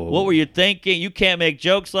 Oh. What were you thinking? You can't make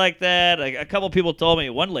jokes like that. A couple people told me.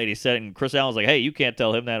 One lady said it, and Chris Allen was like, hey, you can't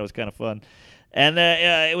tell him that. It was kind of fun. And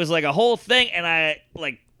it was like a whole thing, and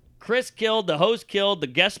Chris killed, the host killed, the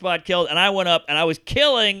guest spot killed, and I went up and I was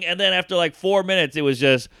killing, and then after 4 minutes, it was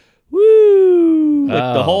just, woo!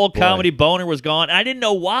 The whole boy. comedy boner was gone. I didn't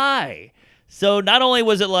know why. So not only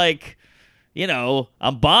was it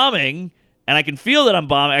I'm bombing, and I can feel that I'm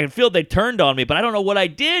bombing, I can feel they turned on me, but I don't know what I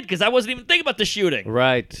did because I wasn't even thinking about the shooting.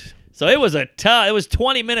 Right. So it was it was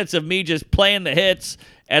 20 minutes of me just playing the hits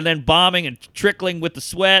and then bombing and trickling with the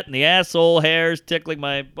sweat and the asshole hairs tickling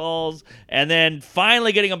my balls, and then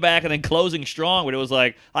finally getting them back and then closing strong. But it was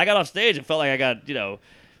like I got off stage and felt like I got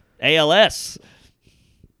ALS.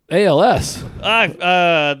 ALS.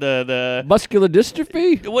 The Muscular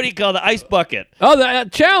dystrophy? what do you call the ice bucket? Oh, the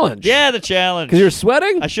challenge. Yeah, the challenge. Because you're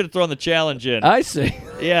sweating? I should have thrown the challenge in. I see.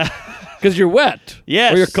 Yeah. Because you're wet.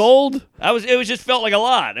 Yes. Or you're cold? It was just felt like a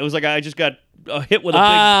lot. It was like I just got hit with a big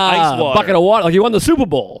ice water. Bucket of water. Like you won the Super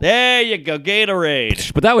Bowl. There you go,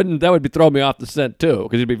 Gatorade. But that would be throwing me off the scent too,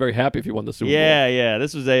 because you'd be very happy if you won the Super Bowl. Yeah.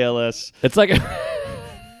 This was ALS. It's like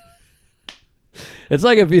it's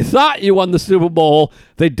like if you thought you won the Super Bowl,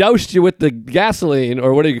 they doused you with the gasoline,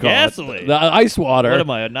 or what do you call Gasoline? it? The ice water. What am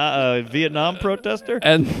I, a Vietnam protester?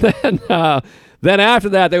 And then after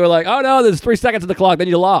that, they were like, "Oh no, there's 3 seconds on the clock." Then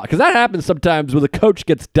you lost, because that happens sometimes when the coach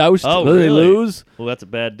gets doused. Oh, then really? They lose. Well, that's a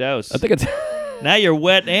bad dose. I think it's. Now you're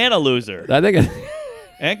wet and a loser. I think it's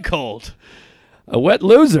And cold. a wet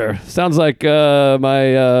loser. Sounds like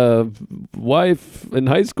my wife in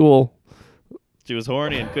high school. She was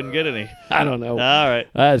horny and couldn't get any. I don't know. All right.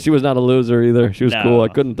 She was not a loser either. She was No. cool. I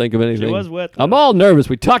couldn't think of anything. She was wet, though. I'm all nervous.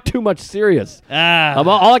 We talk too much serious.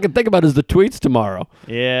 All I can think about is the tweets tomorrow.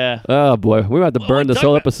 Yeah. Oh boy, we might have to burn this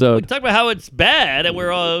whole We episode. talk about how it's bad and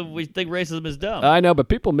we think racism is dumb. I know, but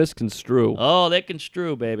people misconstrue. Oh, they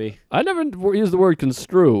construe, baby. I never use the word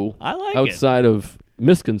construe I like outside of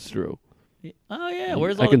misconstrue. it. Oh, yeah.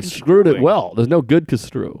 Where's all I the construed it construing? well. There's no good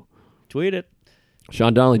construe. Tweet it.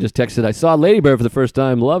 Sean Donnelly just texted, "I saw Lady Bird for the first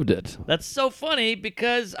time. Loved it." That's so funny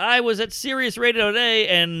because I was at Sirius Radio today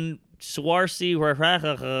and Swarcy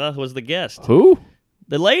was the guest. Who?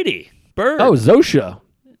 The lady. Bird. Oh, Zosha.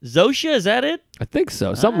 Zosha, is that it? I think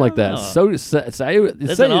so. Something like that. don't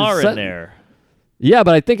There's an R in there. Yeah,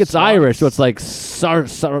 but I think it's Swan- Irish, so it's like Sarsha.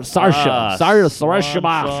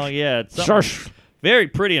 Swan, yeah. It's something very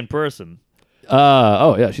pretty in person.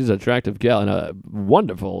 Oh yeah, she's an attractive gal and a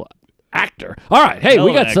wonderful actor. All right, hey, Hell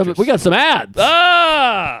we of an got some actress. ads.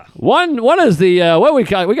 Ah! One is the what we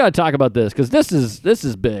got to talk about this because this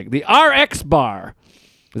is big. The RX bar.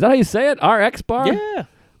 Is that how you say it? RX bar? Yeah.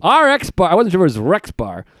 RX Bar, I wasn't sure if it was Rex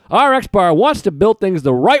Bar. RX Bar wants to build things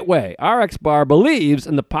the right way. RX Bar believes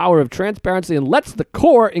in the power of transparency and lets the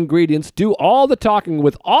core ingredients do all the talking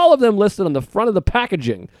with all of them listed on the front of the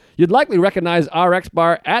packaging. You'd likely recognize RX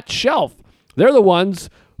Bar at shelf. They're the ones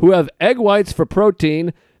who have egg whites for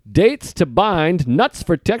protein, dates to bind, nuts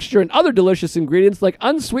for texture, and other delicious ingredients like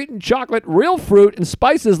unsweetened chocolate, real fruit, and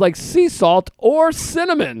spices like sea salt or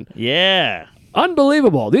cinnamon. Yeah.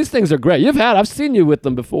 Unbelievable. These things are great. I've seen you with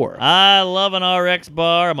them before. I love an RX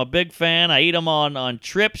bar. I'm a big fan. I eat them on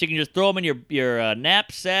trips. You can just throw them in your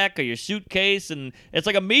knapsack or your suitcase, and it's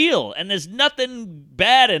like a meal. And there's nothing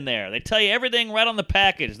bad in there. They tell you everything right on the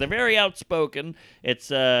package. They're very outspoken.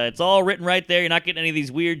 It's all written right there. You're not getting any of these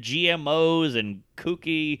weird GMOs and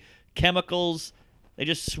kooky chemicals. They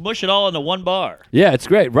just smush it all into one bar. Yeah, it's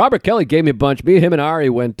great. Robert Kelly gave me a bunch. Me, him, and Ari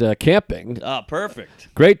went camping. Oh, perfect.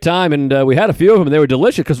 Great time, and we had a few of them, and they were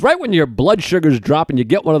delicious, because right when your blood sugar's dropping, you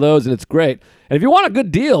get one of those, and it's great. And if you want a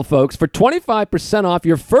good deal, folks, for 25% off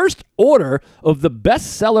your first order of the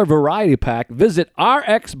bestseller variety pack, visit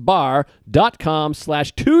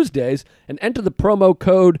rxbar.com/Tuesdays and enter the promo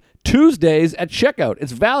code Tuesdays at checkout.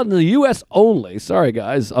 It's valid in the U.S. only. Sorry,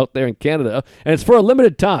 guys, out there in Canada. And it's for a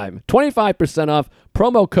limited time. 25% off,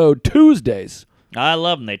 promo code Tuesdays. I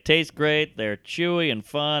love them. They taste great. They're chewy and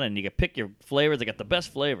fun, and you can pick your flavors. They got the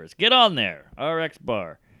best flavors. Get on there. RX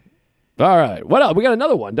Bar. All right. What else? We got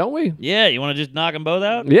another one, don't we? Yeah, you want to just knock them both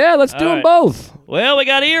out? Yeah, let's do All them right. both. Well, we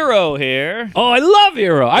got Eero here. Oh, I love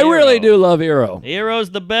Eero. I really do love Eero.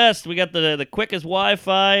 Eero's the best. We got the quickest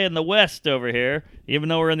Wi-Fi in the West over here, even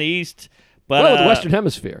though we're in the East. But Well, the Western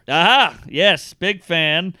Hemisphere. Aha, yes, big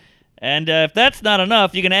fan. And if that's not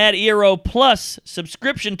enough, you can add Eero Plus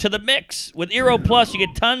subscription to the mix. With Eero Plus, you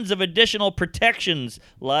get tons of additional protections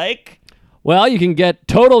like... Well, you can get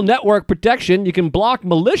total network protection. You can block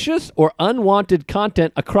malicious or unwanted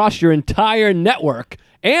content across your entire network.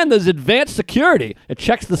 And there's advanced security. It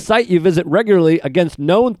checks the site you visit regularly against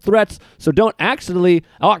known threats, so don't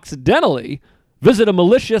accidentally visit a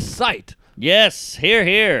malicious site. Yes,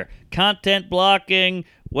 here. Content blocking,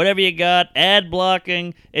 whatever you got, ad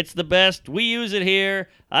blocking. It's the best. We use it here.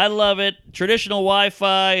 I love it. Traditional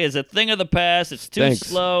Wi-Fi is a thing of the past. It's too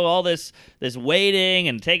slow. All this waiting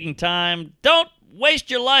and taking time. Don't waste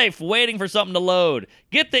your life waiting for something to load.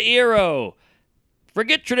 Get the Eero.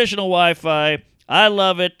 Forget traditional Wi-Fi. I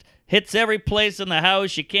love it. Hits every place in the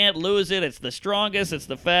house. You can't lose it. It's the strongest. It's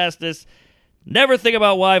the fastest. Never think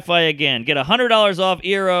about Wi-Fi again. Get $100 off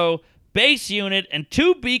Eero base unit and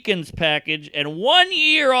 2 beacons package and 1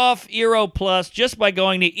 year off Eero Plus just by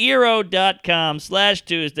going to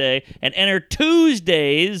Eero.com/Tuesday and enter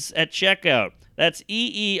Tuesdays at checkout. That's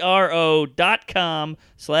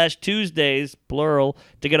EERO.com/Tuesdays, plural,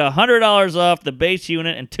 to get $100 off the base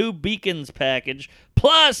unit and 2 beacons package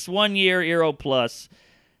plus 1 year Eero Plus.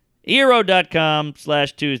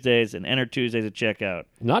 Eero.com/Tuesdays and enter Tuesdays at checkout.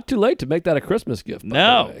 Not too late to make that a Christmas gift.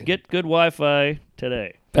 No, get good Wi-Fi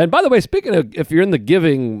today. And by the way, speaking of, if you're in the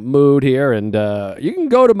giving mood here, and you can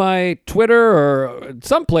go to my Twitter or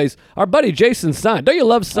someplace, our buddy Jason Signs. Don't you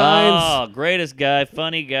love Signs? Oh, greatest guy,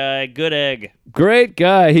 funny guy, good egg. Great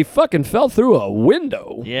guy. He fucking fell through a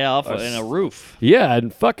window. Yeah, in a roof. Yeah,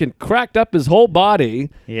 and fucking cracked up his whole body.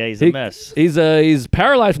 Yeah, he's a mess. He's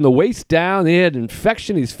paralyzed from the waist down. He had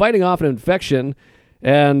infection. He's fighting off an infection.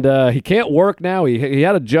 And he can't work now. He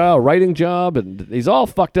had a writing job, and he's all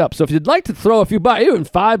fucked up. So if you'd like to throw a few bucks, even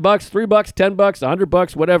 $5, $3, $10,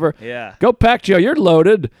 $100, whatever, go Pac Joe. You're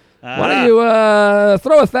loaded. Why don't you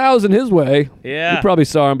throw 1,000 his way? Yeah, you probably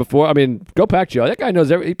saw him before. I mean, go Pac Joe. That guy knows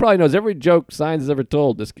he probably knows every joke Signs has ever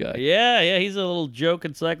told. This guy. Yeah, he's a little joke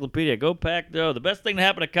encyclopedia. Go Pac Joe. The best thing to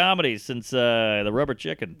happen to comedy since the Rubber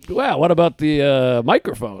Chicken. Wow. What about the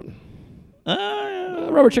microphone?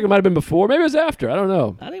 Rubber Chicken might have been before. Maybe it was after. I don't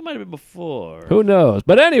know. I think it might have been before. Who knows?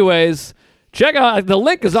 But anyways, check out. The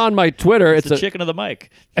link is on my Twitter. It's the chicken of the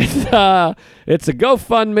mic. It's a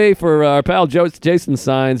GoFundMe for our pal Jason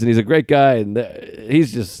Signs, and he's a great guy, and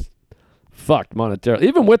he's just fucked monetarily.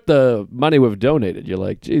 Even with the money we've donated, you're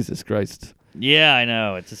like, Jesus Christ. Yeah, I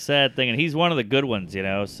know. It's a sad thing, and he's one of the good ones,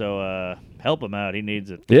 so help him out. He needs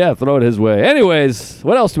it. Yeah, throw it his way. Anyways,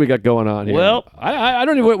 what else do we got going on here? Well, I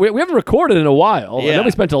don't even. We haven't recorded in a while. Yeah. And then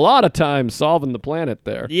we spent a lot of time solving the planet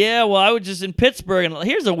there. Yeah, well, I was just in Pittsburgh, and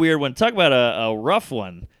here's a weird one. Talk about a rough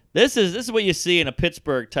one. This is what you see in a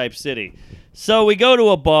Pittsburgh type city. So we go to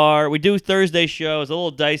a bar. We do Thursday shows. A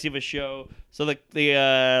little dicey of a show. So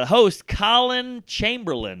the host, Colin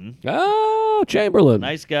Chamberlain. Oh, Chamberlain.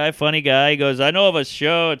 Nice guy, funny guy. He goes, I know of a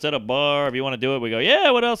show. It's at a bar. If you want to do it, we go,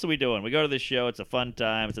 yeah, what else are we doing? We go to this show. It's a fun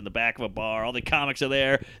time. It's in the back of a bar. All the comics are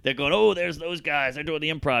there. They're going, oh, there's those guys. They're doing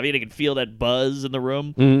the improv. You can feel that buzz in the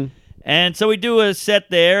room. Mm-hmm. And so we do a set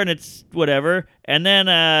there, and it's whatever. And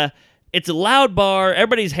then it's a loud bar.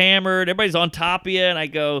 Everybody's hammered. Everybody's on top of you. And I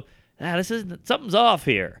go, something's off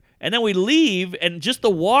here. And then we leave, and just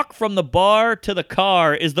the walk from the bar to the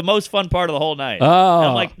car is the most fun part of the whole night. Oh. And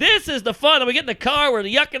I'm like, this is the fun. And we get in the car, we're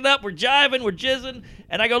yucking up, we're jiving, we're jizzing.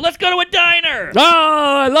 And I go, let's go to a diner.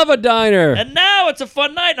 Oh, I love a diner. And now it's a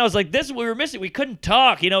fun night. And I was like, this is what we were missing. We couldn't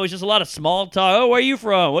talk. It was just a lot of small talk. Oh, where are you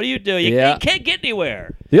from? What do you do? You can't get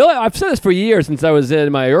anywhere. I've said this for years since I was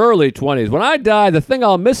in my early 20s. When I die, the thing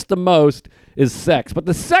I'll miss the most is sex. But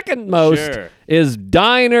the second most is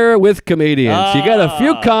diner with comedians. You got a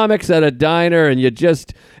few comics at a diner, and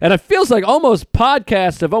and it feels like almost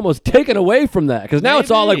podcasts have almost taken away from that. Because now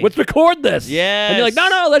it's all like, let's record this. Yes. And you're like,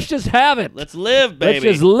 no, let's just have it. Let's live, baby.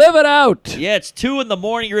 Let's just live it out. Yeah, it's 2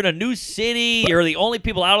 a.m. You're in a new city. You're the only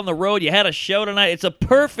people out on the road. You had a show tonight. It's a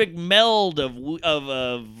perfect meld of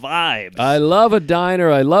vibes. I love a diner.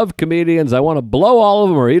 I love comedians. I want to blow all of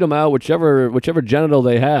them or eat them out, whichever genital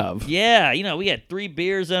they have. Yeah, we had 3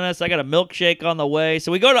 beers in us. I got a milkshake on the way.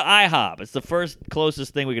 So we go to IHOP. It's the first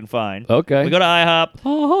closest thing we can find. Okay. We go to IHOP.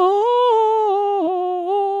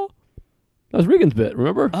 That was Regan's bit,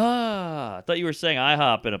 remember? I thought you were saying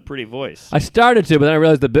IHOP in a pretty voice. I started to, but then I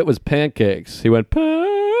realized the bit was pancakes. He went,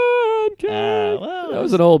 pancakes. Well, That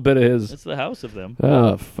was an old bit of his. It's the house of them.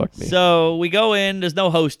 Oh, fuck me. So we go in. There's no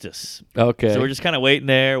hostess. Okay. So we're just kind of waiting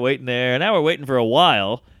there. And now we're waiting for a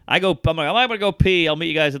while. I'm like, I'm going to go pee. I'll meet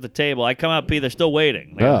you guys at the table. I come out pee. They're still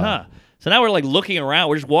waiting. Like, huh. So now we're like looking around.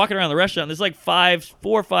 We're just walking around the restaurant. There's like 4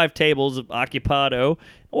 or 5 tables of occupado.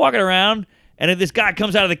 Walking around, and then this guy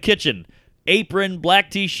comes out of the kitchen, apron, black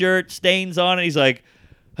T-shirt, stains on it. He's like,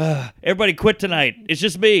 everybody quit tonight. It's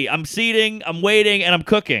just me. I'm seating, I'm waiting, and I'm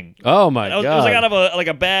cooking. Oh my God! It was like out of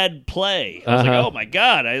a bad play. I was like, oh my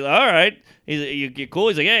God! All right. You're cool.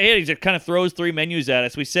 He's like, yeah. He just kind of throws 3 menus at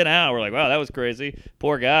us. We sit down. We're like, wow, that was crazy.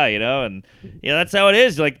 Poor guy, And that's how it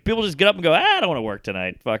is. Like people just get up and go, I don't want to work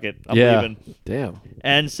tonight. Fuck it, I'm leaving. Damn.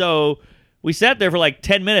 And so we sat there for like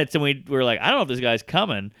 10 minutes, and we were like, I don't know if this guy's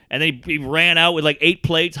coming. And then he ran out with like 8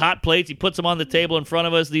 plates, hot plates. He puts them on the table in front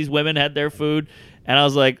of us. These women had their food. And I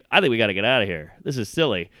was like, I think we got to get out of here. This is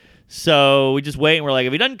silly. So we just wait, and we're like,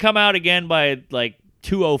 if he doesn't come out again by like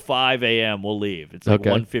 2:05 a.m., we'll leave. It's like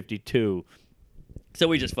 1:52. So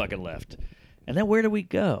we just fucking left. And then where do we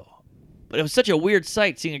go? But it was such a weird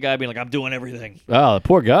sight seeing a guy being like, I'm doing everything. Oh, the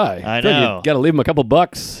poor guy. I know. You got to leave him a couple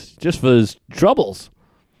bucks just for his troubles.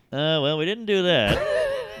 Well, we didn't do that.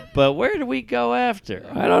 But where did we go after?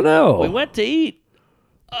 I don't know. We went to eat.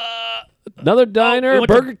 Another diner, we went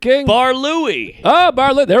Burger to King. Bar Louie. Oh,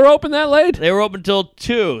 Bar Louie. They were open that late? They were open till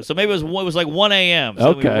 2, so maybe it was like 1 a.m.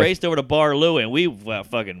 So we Okay. raced over to Bar Louie, and we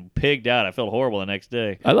fucking pigged out. I felt horrible the next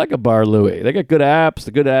day. I like a Bar Louie. They got good apps,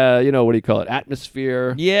 the good, what do you call it,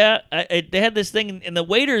 atmosphere. Yeah, they had this thing, and the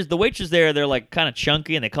waitress there, they're like kind of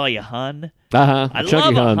chunky, and they call you Hun. Uh-huh. I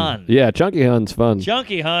Chunky love a Hun. Hun. Yeah, Chunky Hun's fun.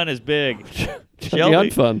 Chunky Hun is big. Chunky Shelby. Hun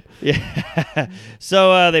fun. Yeah.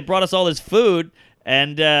 So they brought us all this food,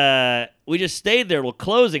 and we just stayed there till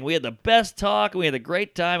closing. We had the best talk, and we had a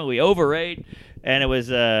great time, and we overate, and it was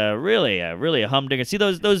really a humdinger. See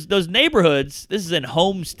those neighborhoods. This is in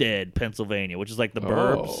Homestead, Pennsylvania, which is like the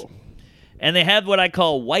burbs, and they have what I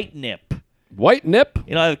call white nip. White Nip?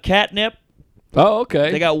 Catnip. Oh,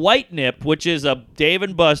 okay. They got White Nip, which is a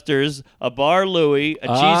Dave & Buster's, a Bar Louie, a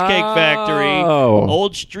Cheesecake Factory,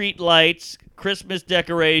 old street lights, Christmas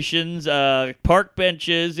decorations, park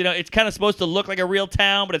benches. It's kind of supposed to look like a real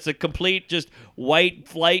town, but it's a complete just white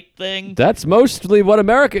flight thing. That's mostly what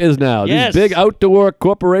America is now. Yes. These big outdoor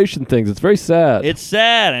corporation things. It's very sad. It's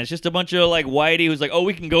sad, and it's just a bunch of like whitey who's like, oh,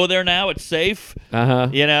 we can go there now. It's safe.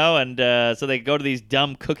 Uh-huh. And so they go to these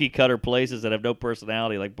dumb cookie cutter places that have no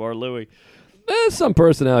personality, like Bar Louie. There's some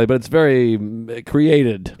personality, but it's very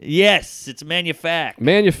created. Yes, it's manufactured. What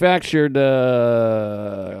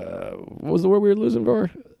was the word we were losing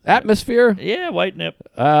for? Atmosphere? Yeah, White Nip.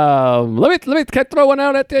 Let me can I throw one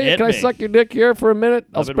out at you? Hit Can I me. suck your dick here for a minute?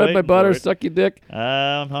 I'll I've been spread my waiting butter, for it. suck your dick.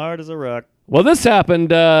 I'm hard as a rock. Well, this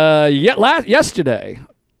happened yesterday.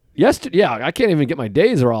 Yeah, I can't even get my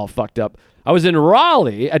days are all fucked up. I was in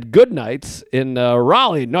Raleigh at Good Nights in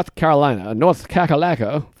Raleigh, North Carolina, North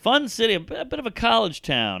Kakalaka. Fun city, a bit of a college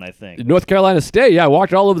town, I think. North Carolina State. Yeah, I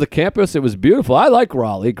walked all over the campus. It was beautiful. I like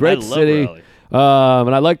Raleigh. Great I love city. Raleigh.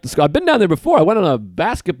 And I like the school. I've been down there before. I went on a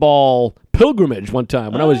basketball pilgrimage one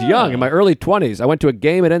time when I was young, in my early 20s. I went to a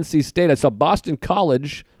game at NC State. I saw Boston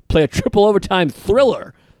College play a triple overtime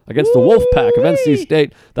thriller against the Wolfpack of NC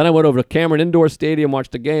State. Then I went over to Cameron Indoor Stadium,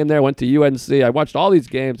 watched a game there, went to UNC. I watched all these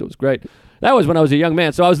games. It was great. That was when I was a young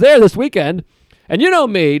man. So I was there this weekend. And you know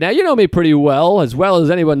me. Now, you know me pretty well as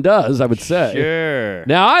anyone does, I would say. Sure.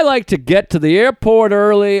 Now, I like to get to the airport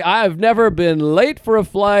early. I've never been late for a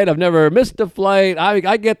flight. I've never missed a flight.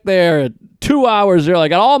 I get there at 2 hours early. I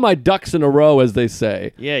got all my ducks in a row, as they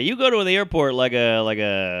say. Yeah, you go to the airport like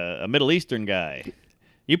a Middle Eastern guy.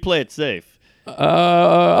 You play it safe.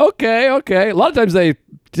 Okay. A lot of times they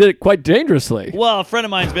did it quite dangerously. Well, a friend of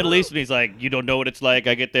mine's Middle Eastern. He's like, you don't know what it's like.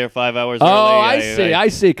 I get there 5 hours Oh, early. I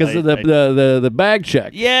see, because of the bag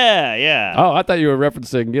check. Yeah. Oh, I thought you were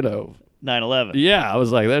referencing, 9/11. Yeah, I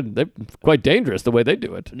was like, they're quite dangerous the way they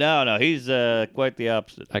do it. No, he's quite the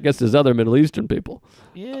opposite. I guess there's other Middle Eastern people.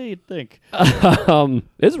 Yeah, you'd think.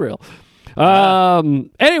 Israel.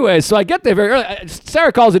 Anyway, so I get there very early.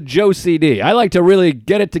 Sarah calls it Joe CD. I like to really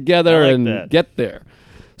get it together I like and that. get there.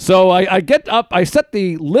 So I get up. I set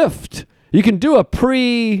the lift. You can do a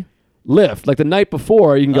pre-lift, like the night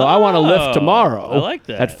before. You can go, I want to lift tomorrow. I like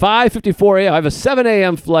that. At 5:54 a.m. I have a 7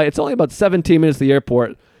 a.m. flight. It's only about 17 minutes to the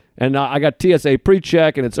airport. And I got TSA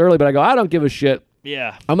pre-check, and it's early, but I go, I don't give a shit.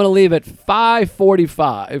 Yeah. I'm going to leave at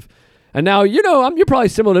 5:45. And now, you're probably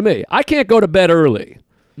similar to me. I can't go to bed early.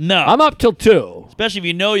 No. I'm up till 2. Especially if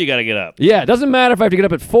you know you got to get up. Yeah, it doesn't matter if I have to get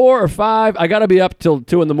up at 4 or 5. I got to be up till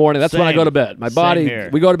 2 in the morning. That's when I Same. go to bed. My Same body, here.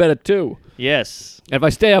 we go to bed at 2. Yes. And if I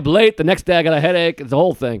stay up late, the next day I got a headache. It's the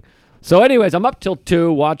whole thing. So anyways, I'm up till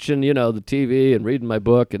 2 watching, the TV and reading my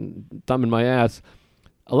book and thumbing my ass.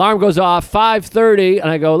 Alarm goes off, 5:30, and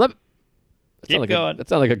I go, Keep going. That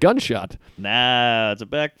sounds like a gunshot. Nah, it's a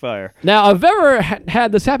backfire. Now, I've ever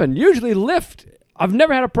had this happen. Usually Lyft, I've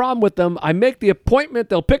never had a problem with them. I make the appointment,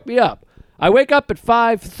 they'll pick me up. I wake up at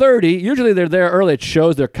 5:30. Usually they're there early. It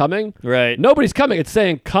shows they're coming. Right. Nobody's coming. It's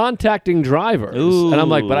saying contacting drivers. Ooh. And I'm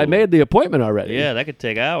like, but I made the appointment already. Yeah, that could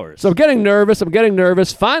take hours. So I'm getting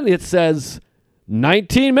nervous. Finally, it says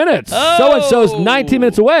 19 minutes. Oh! So-and-so's 19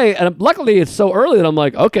 minutes away. And luckily, it's so early that I'm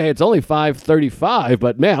like, okay, it's only 5:35.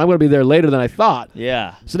 But, man, I'm going to be there later than I thought.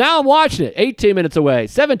 Yeah. So now I'm watching it. 18 minutes away.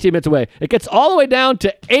 17 minutes away. It gets all the way down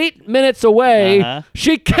to 8 minutes away. Uh-huh.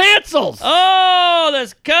 She cancels. Oh,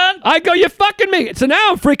 that's cunt. I go, you fucking me. So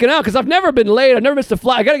now I'm freaking out because I've never been late. I've never missed a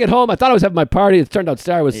flight. I got to get home. I thought I was having my party. It turned out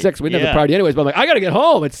Sarah was 6. We didn't have a party anyways. But I'm like, I got to get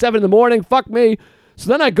home. It's 7 in the morning. Fuck me. So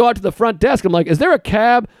then I go out to the front desk. I'm like, is there a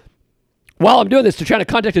cab? While I'm doing this, to try to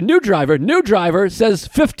contact a new driver. New driver says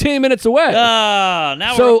 15 minutes away.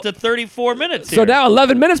 Now we're up to 34 minutes here. So now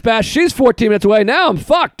 11 minutes passed. She's 14 minutes away. Now I'm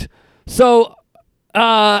fucked. So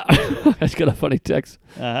I just got a funny text.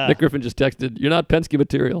 Nick Griffin just texted, "You're not Penske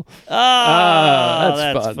material."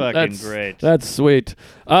 That's fun. fucking great. That's sweet.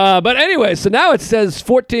 But anyway, so now it says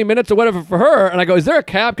 14 minutes or whatever for her, and I go, "Is there a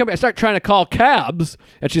cab coming?" I start trying to call cabs,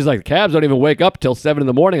 and she's like, "Cabs don't even wake up till 7 in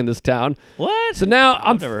the morning in this town." What? So now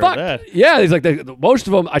I'm never fucked. heard that. Yeah, he's like, most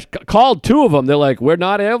of them. I called 2 of them. They're like, "We're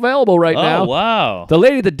not available right now." Oh, wow. The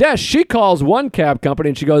lady at the desk, she calls one cab company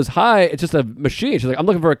and she goes, "Hi, it's just a machine." She's like, "I'm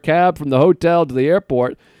looking for a cab from the hotel to the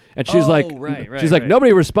airport." And she's like, right.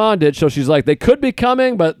 nobody responded. So she's like, they could be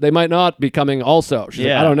coming, but they might not be coming also. She's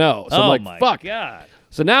like, I don't know. So I'm like, my fuck. God.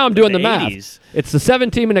 So now I'm doing the math. 80s. It's the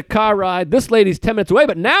 17-minute car ride. This lady's 10 minutes away,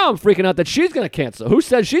 but now I'm freaking out that she's going to cancel. Who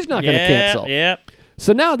says she's not going to cancel? Yeah.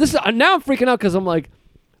 So now now I'm freaking out because I'm like,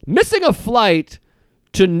 missing a flight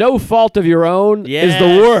to no fault of your own is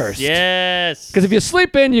the worst. Yes. Because if you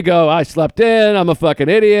sleep in, you go, I slept in, I'm a fucking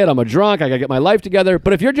idiot, I'm a drunk, I got to get my life together.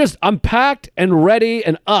 But if you're just, I'm packed and ready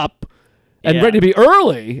and up and ready to be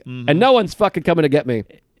early, and no one's fucking coming to get me.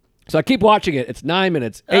 So I keep watching it. It's 9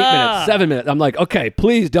 minutes, 8 minutes, 7 minutes. I'm like, okay,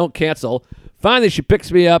 please don't cancel. Finally, she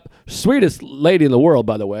picks me up. Sweetest lady in the world,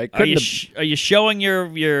 by the way. Are you showing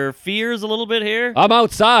your fears a little bit here? I'm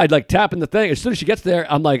outside, like, tapping the thing. As soon as she gets there,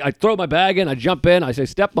 I'm like, I throw my bag in, I jump in, I say,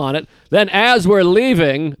 step on it. Then as we're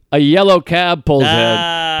leaving, a yellow cab pulls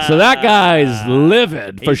in. So that guy's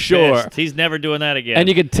livid, for sure. Pissed. He's never doing that again. And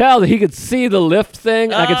you could tell that he could see the Lyft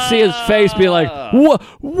thing. And I could see his face being like,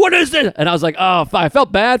 what is it? And I was like, oh, I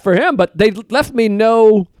felt bad for him, but they left me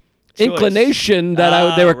no inclination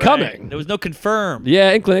that they were coming. There was no confirmed.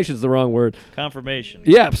 Yeah, inclination is the wrong word. Confirmation.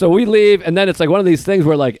 Yeah, so we leave, and then it's like one of these things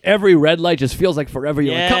where like every red light just feels like forever.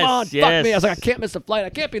 You're like, come on, fuck me. I was like, I can't miss a flight. I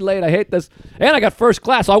can't be late. I hate this. And I got first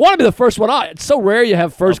class, so I want to be the first one on. It's so rare you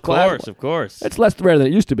have first class. Of course. It's less rare than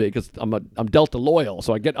it used to be because I'm Delta loyal,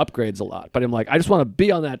 so I get upgrades a lot. But I'm like, I just want to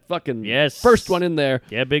be on that fucking first one in there.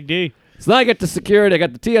 Yeah, Big D. So then I get to security. I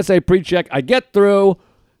got the TSA pre-check. I get through.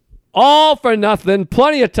 All for nothing.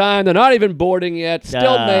 Plenty of time. They're not even boarding yet.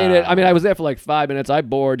 Still made it. I mean, I was there for like 5 minutes. I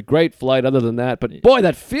boarded. Great flight other than that. But boy,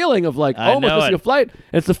 that feeling of like almost missing a flight.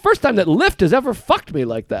 And it's the first time that Lyft has ever fucked me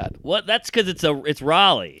like that. What? That's because it's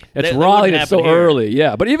Raleigh. It's Raleigh and it's so early.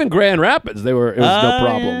 Yeah. But even Grand Rapids, it was no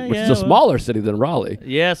problem. Which is a smaller city than Raleigh.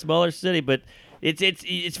 Yeah, smaller city. But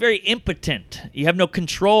it's very impotent. You have no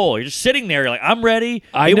control. You're just sitting there. You're like, I'm ready.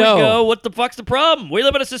 Here we go. What the fuck's the problem? We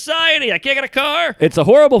live in a society. I can't get a car. It's a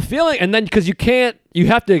horrible feeling. And then because you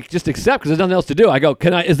have to just accept because there's nothing else to do. I go,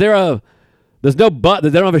 there's no they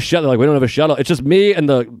don't have a shuttle. Like, we don't have a shuttle. It's just me and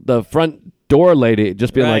the front door lady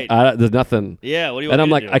just being like, there's nothing. Yeah, what do you want And I'm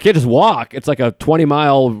like, I can't just walk. It's like a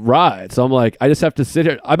 20-mile ride. So I'm like, I just have to sit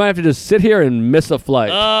here. I might have to just sit here and miss a flight,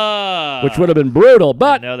 which would have been brutal.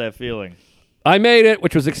 But I know that feeling. I made it,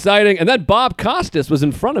 which was exciting. And then Bob Costas was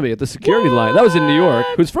in front of me at the security line. That was in New York.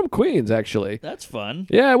 Who's from Queens, actually. That's fun.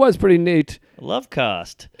 Yeah, it was pretty neat. I love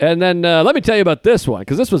Cost. And then let me tell you about this one,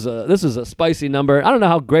 because this was a spicy number. I don't know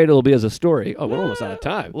how great it'll be as a story. Oh, we're almost out of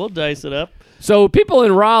time. We'll dice it up. So people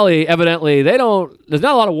in Raleigh, evidently, there's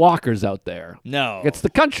not a lot of walkers out there. No. It's the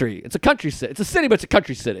country. It's a country city. It's a city, but it's a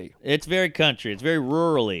country city. It's very country. It's very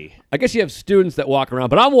rurally. I guess you have students that walk around,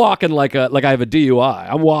 but I'm walking like I have a DUI.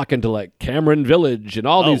 I'm walking to like Cameron Village and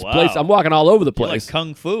all these places. I'm walking all over the place. You're like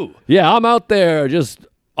kung fu. Yeah, I'm out there just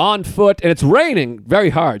on foot, and it's raining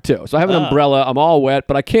very hard too. So I have an umbrella. I'm all wet,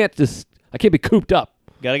 but I can't be cooped up.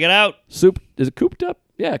 Gotta get out. Is it cooped up?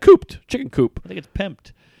 Yeah, cooped. Chicken coop. I think it's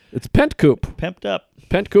pimped. It's Pent Coop. Pimped up.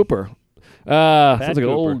 Pent Cooper. Sounds like an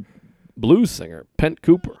old blues singer. Pent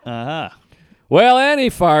Cooper. Uh-huh. Well, Annie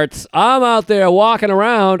farts. I'm out there walking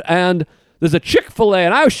around, and there's a Chick-fil-A,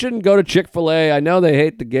 and I shouldn't go to Chick-fil-A. I know they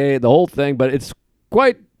hate the whole thing, but it's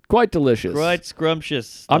quite delicious. Quite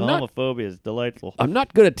scrumptious. The I'm not- homophobia is delightful. I'm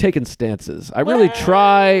not good at taking stances. I really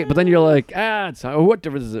try, but then you're like, what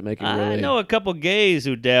difference does it make? I Really? know a couple gays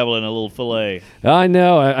who dabble in a little fillet. I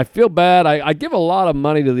know. I feel bad. I give a lot of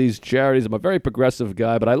money to these charities. I'm a very progressive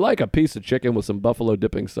guy, but I like a piece of chicken with some buffalo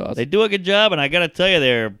dipping sauce. They do a good job, and I got to tell you,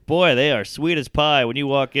 they are sweet as pie when you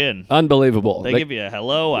walk in. Unbelievable. They give you a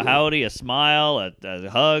hello, a howdy, a smile, a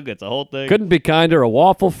hug. It's a whole thing. Couldn't be kinder. A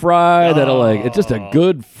waffle fry it's just a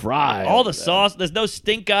good fry. All the sauce. There's no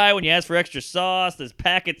stink eye when you ask for extra sauce. There's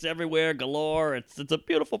packets everywhere galore. It's a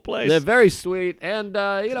beautiful place. They're very sweet, and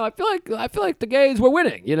I feel like the gays were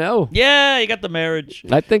winning. Yeah, you got the marriage.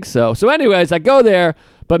 I think so. So, anyways, I go there,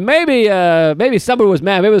 but maybe somebody was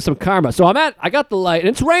mad. Maybe it was some karma. So I got the light, and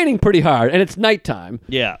it's raining pretty hard, and it's nighttime.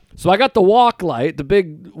 Yeah. So I got the walk light, the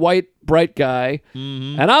big white bright guy,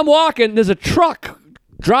 and I'm walking. There's a truck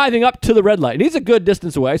driving up to the red light, and he's a good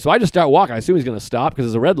distance away. So I just start walking. I assume he's going to stop because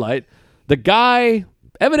there's a red light. The guy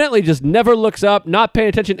evidently just never looks up, not paying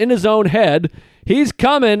attention in his own head. He's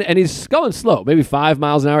coming, and he's going slow, maybe 5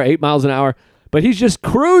 miles an hour, 8 miles an hour, but he's just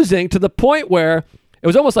cruising to the point where it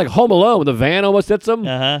was almost like Home Alone when the van almost hits him.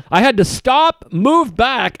 Uh-huh. I had to stop, move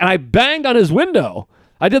back, and I banged on his window.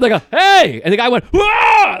 I did like a, hey! And the guy went,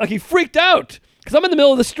 whoa! Like he freaked out because I'm in the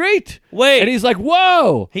middle of the street. Wait. And he's like,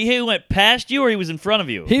 whoa! He went past you or he was in front of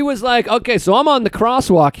you? He was like, okay, so I'm on the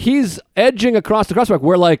crosswalk. He's edging across the crosswalk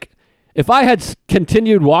where like, if I had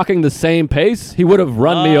continued walking the same pace, he would have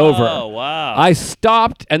run me over. Oh, wow. I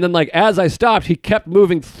stopped, and then, like, as I stopped, he kept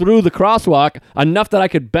moving through the crosswalk enough that I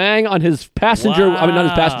could bang on his passenger, I mean, not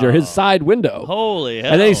his passenger, his side window. Holy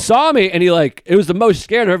hell. And then he saw me, and he, like, it was the most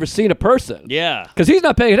scared I've ever seen a person. Yeah. Because he's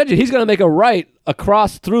not paying attention. He's going to make a right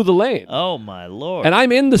across through the lane. Oh, my Lord. And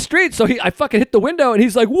I'm in the street, so I fucking hit the window, and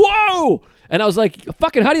he's like, whoa! And I was like,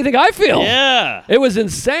 fucking, how do you think I feel? Yeah. It was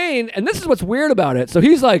insane. And this is what's weird about it. So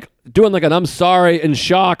he's like doing like an I'm sorry in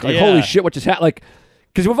shock. Like, holy shit, what just happened? Like,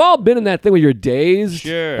 because we've all been in that thing where you're dazed.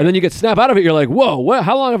 Sure. And then you get snapped out of it. You're like, whoa,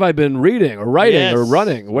 how long have I been reading or writing or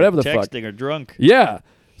running or whatever the fuck? Texting or drunk. Yeah.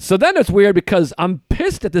 So then it's weird because I'm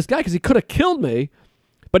pissed at this guy because he could have killed me.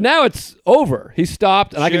 But now it's over. He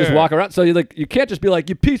stopped and I can just walk around. So you can't just be like,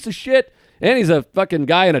 you piece of shit. And he's a fucking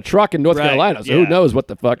guy in a truck in North Carolina. So who knows what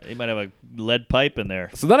the fuck. He might have a lead pipe in there.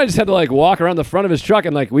 So then I just had to like walk around the front of his truck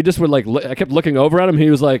and like we just would like I kept looking over at him. He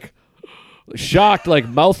was like shocked, like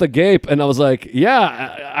mouth agape, and I was like,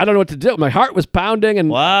 yeah, I don't know what to do. My heart was pounding, and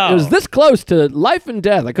it was this close to life and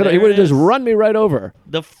death. I could he would have just run me right over.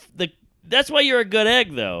 That's why you're a good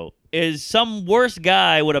egg, though. Is some worse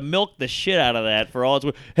guy would have milked the shit out of that for all it's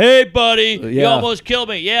worth. Hey, buddy, you almost killed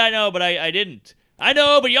me. Yeah, I know, but I didn't. I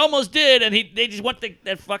know, but you almost did, and they just want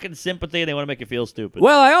that fucking sympathy, and they want to make you feel stupid.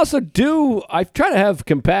 Well, I also I try to have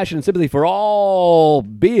compassion and sympathy for all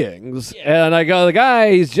beings, and I go, the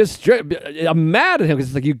guy, he's just, I'm mad at him because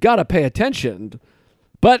it's like, you got to pay attention,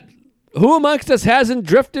 but who amongst us hasn't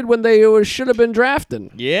drifted when they should have been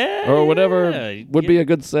drafting? Yeah. Or whatever would be a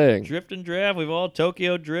good saying. Drift and draft, we've all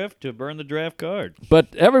Tokyo drift to burn the draft card.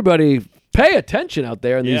 But everybody pay attention out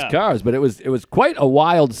there in these cars, but it was quite a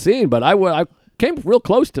wild scene, but I came real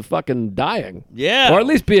close to fucking dying. Yeah. Or at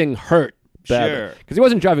least being hurt badly. Sure. Because he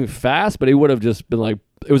wasn't driving fast, but he would have just been like,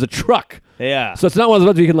 it was a truck. Yeah. So it's not one of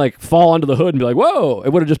those you can like fall under the hood and be like, whoa. It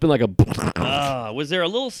would have just been like a... was there a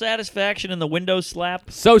little satisfaction in the window slap?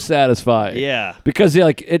 So satisfying. Yeah. Because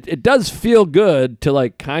like it does feel good to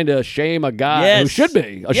like kind of shame a guy who should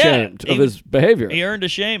be ashamed of his behavior. He earned a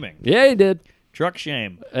shaming. Yeah, he did. Truck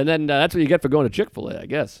shame. And then that's what you get for going to Chick-fil-A, I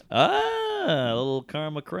guess. A little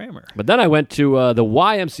Karma Kramer. But then I went to the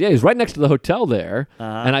YMCA. It's right next to the hotel there.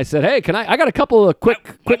 And I said, hey, I got a couple of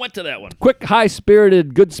quick, I went to that one. Quick,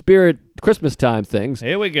 high-spirited, good spirit Christmas time things.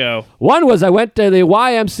 Here we go. One was I went to the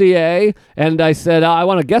YMCA and I said, I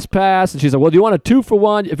want a guest pass. And she said, well, do you want a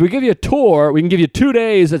 2-for-1? If we give you a tour, we can give you 2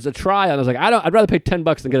 days as a trial. And I was like, I'd rather pay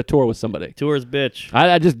 $10 than get a tour with somebody. Tour's bitch.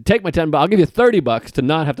 I just take my $10. I'll give you $30 to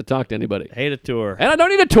not have to talk to anybody. Hate a tour. And I don't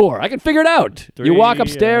need a tour. I can figure it out. You walk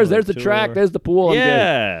upstairs, there's the track, there's the pool.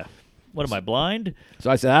 Yeah. What, am I blind?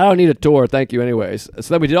 So I said, I don't need a tour. Thank you anyways.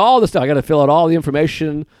 So then we did all the stuff. I got to fill out all the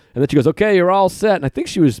information. And then she goes, okay, you're all set. And I think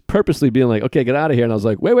she was purposely being like, okay, get out of here. And I was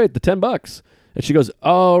like, wait, the $10. And she goes,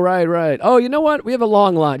 oh, right. Oh, you know what? We have a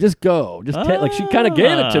long line. Just go. Like she kind of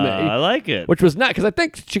gave it to me. I like it. Which was not, because I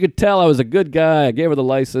think she could tell I was a good guy. I gave her the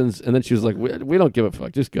license. And then she was like, we don't give a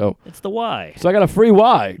fuck. Just go. It's the Y. So I got a free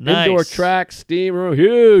Y. Nice. Indoor track, steam room,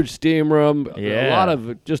 huge steam room. Yeah. A lot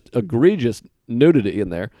of just egregious nudity in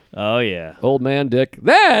there. Oh, yeah. Old man dick.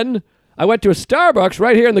 Then I went to a Starbucks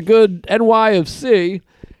right here in the good NYFC,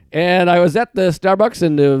 and I was at the Starbucks,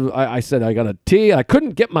 and I said I got a tea. I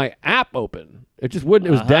couldn't get my app open. It just wouldn't.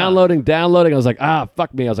 It was downloading. I was like,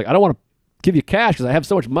 fuck me. I was like, I don't want to give you cash because I have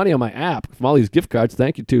so much money on my app from all these gift cards.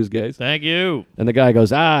 Thank you, Tuesdays. Thank you. And the guy goes,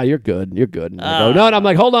 you're good. You're good. And I go, no. And I'm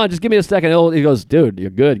like, hold on, just give me a second. He goes, dude, you're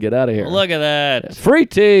good. Get out of here. Look at that. Free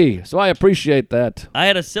tea. So I appreciate that. I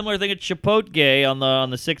had a similar thing at Chipotle on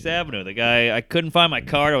the 6th Avenue. The guy, I couldn't find my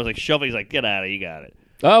card. I was like, shuffling. He's like, get out of it. You got it.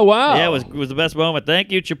 Oh, wow. Yeah, it was the best moment.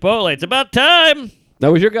 Thank you, Chipotle. It's about time.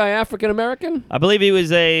 Now, was your guy African-American? I believe he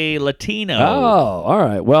was a Latino. Oh, all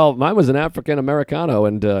right. Well, mine was an African-Americano,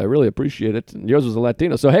 and I really appreciate it. And yours was a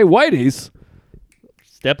Latino. So, hey, Whitey's.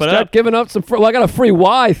 Step it Start up. giving up some free. Well, I got a free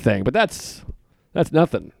Y thing, but that's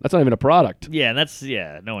nothing. That's not even a product. Yeah,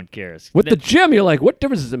 no one cares. With the gym, you're like, what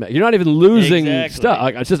difference does it make? You're not even losing Exactly. stuff.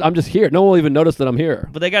 Like, I'm just here. No one will even notice that I'm here.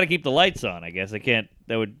 But they got to keep the lights on, I guess. They can't,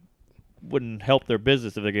 wouldn't help their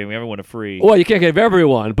business if they're giving everyone a free. Well, you can't give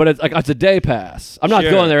everyone, but it's a day pass. I'm not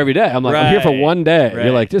Sure. going there every day. I'm like, I'm here for Right. one day. Right.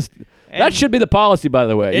 You're like, that And should be the policy, by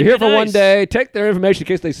the way. You're it'd here be for one nice. day. Take their information in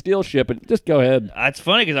case they steal shit, but just go ahead. It's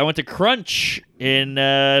funny because I went to Crunch in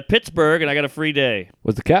Pittsburgh and I got a free day.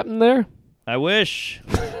 Was the captain there? I wish.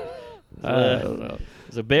 I don't know.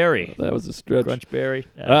 It's a berry. That was a stretch. Crunch berry.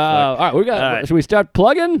 All right, All right. Should we start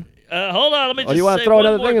plugging? Hold on, let me Or just do you wanna say throw one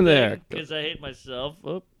another more thing in there? Because I hate myself.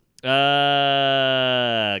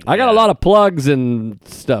 I got a lot of plugs and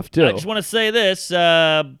stuff too. I just want to say this.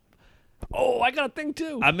 I got a thing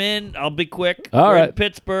too. I'll be quick. All We're in right.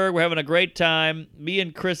 Pittsburgh. We're having a great time. Me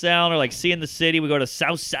and Chris Allen are like seeing the city. We go to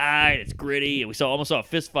South Side. It's gritty. And we almost saw a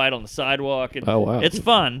fist fight on the sidewalk. And Oh, wow. It's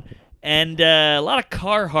fun. And a lot of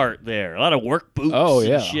Carhartt there. A lot of work boots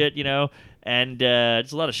yeah. and shit, And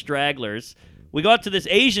it's a lot of stragglers. We go out to this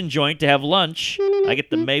Asian joint to have lunch. I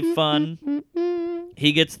get the May Fun.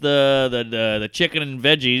 He gets the chicken and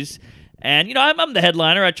veggies. And, I'm the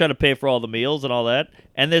headliner. I try to pay for all the meals and all that.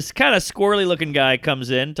 And this kind of squirrely-looking guy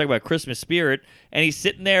comes in, talking about Christmas spirit, and he's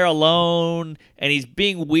sitting there alone, and he's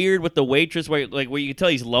being weird with the waitress, where you can tell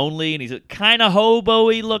he's lonely, and he's kind of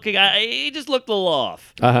hobo-y looking. He just looked a little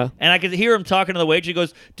off. Uh-huh. And I could hear him talking to the waitress. He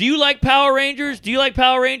goes, do you like Power Rangers? Do you like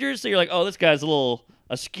Power Rangers? So you're like, oh, this guy's a little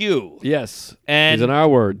askew. Yes. And He's an R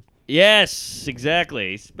word. Yes,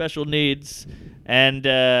 exactly. Special needs.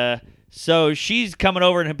 And so she's coming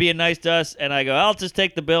over and being nice to us, and I go, I'll just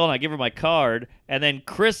take the bill, and I give her my card. And then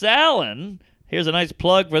Chris Allen, here's a nice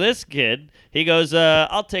plug for this kid. He goes,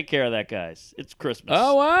 I'll take care of that, guys. It's Christmas.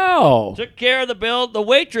 Oh, wow. Took care of the bill. The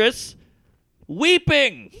waitress,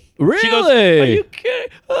 weeping. Really? She goes, are you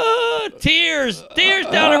kidding? Tears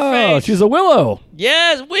down her face. She's a willow.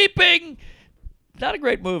 Yes, weeping. Not a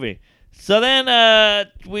great movie. So then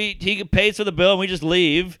he pays for the bill and we just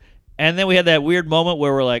leave. And then we had that weird moment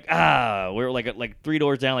where we're like, we were like 3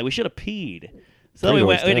 doors down. Like, we should have peed. So then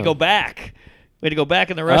we had to go back. We had to go back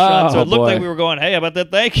in the restaurant. So it looked like we were going, hey, how about that?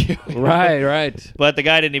 Thank you. Right. But the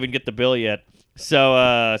guy didn't even get the bill yet.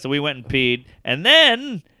 So we went and peed. And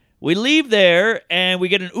then we leave there and we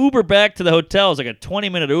get an Uber back to the hotel. It's like a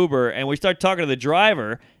 20-minute Uber. And we start talking to the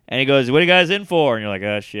driver. And he goes, what are you guys in for? And you're like,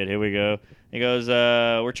 oh, shit, here we go. He goes,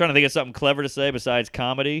 we're trying to think of something clever to say besides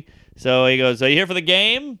comedy. So he goes, are you here for the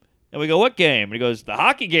game? And we go, what game? And he goes, the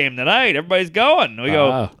hockey game tonight. Everybody's going. And we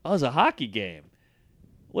go, oh, it's a hockey game.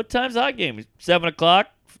 What time's the hockey game? 7 o'clock.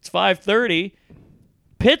 It's 5:30.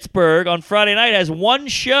 Pittsburgh on Friday night has one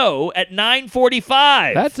show at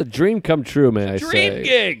 9:45. That's a dream come true, man. I say. Dream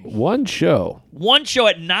gig. One show. One show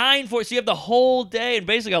at 9:40. So you have the whole day and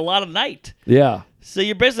basically a lot of night. Yeah. So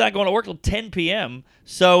you're basically not going to work till 10 p.m.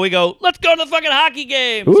 So we go, let's go to the fucking hockey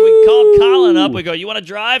game. Ooh. So we called Colin up. We go, you want to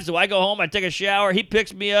drive? So I go home. I take a shower. He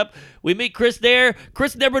picks me up. We meet Chris there.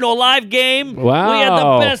 Chris never been to a live game. Wow. We had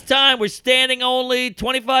the best time. We're standing only,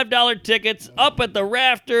 $25 tickets, up at the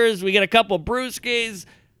rafters. We get a couple brewskis.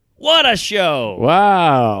 What a show.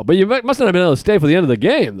 Wow. But you must not have been able to stay for the end of the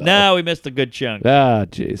game, though. No, we missed a good chunk.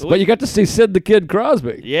 Jeez. But you got to see Sid the Kid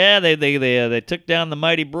Crosby. Yeah, they took down the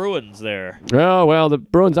mighty Bruins there. Oh, well, the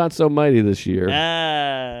Bruins aren't so mighty this year.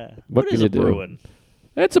 What can is you a do? Bruin?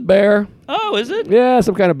 It's a bear. Oh, is it? Yeah,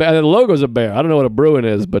 some kind of bear. The logo's a bear. I don't know what a Bruin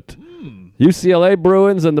is, but UCLA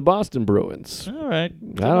Bruins and the Boston Bruins. All right.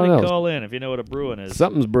 don't Somebody know. call in if you know what a Bruin is.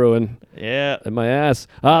 Something's brewing Yeah. in my ass.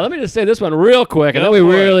 Let me just say this one real quick, and Go then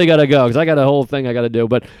we for it. really got to go because I got a whole thing I got to do.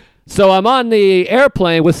 But so I'm on the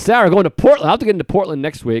airplane with Sarah going to Portland. I'll have to get into Portland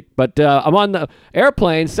next week, but I'm on the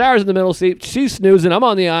airplane. Sarah's in the middle seat. She's snoozing. I'm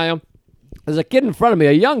on the aisle. There's a kid in front of me,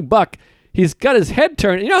 a young buck. He's got his head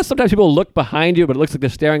turned. You know how sometimes people look behind you, but it looks like they're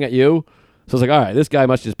staring at you? So I was like, all right, this guy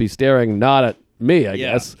must just be staring not at me, I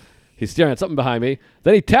guess. He's staring at something behind me.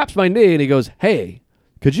 Then he taps my knee and he goes, "Hey,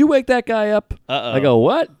 could you wake that guy up?" Uh-oh. I go,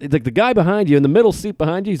 "What?" It's like the guy behind you in the middle seat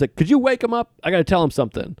behind you. He's like, "Could you wake him up? I got to tell him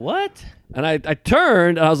something." What? And I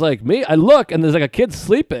turned and I was like, "Me?" I look and there's like a kid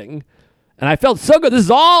sleeping, and I felt so good. This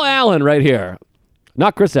is all Alan right here,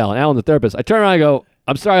 not Chris Allen. Alan, the therapist. I turn around and I go,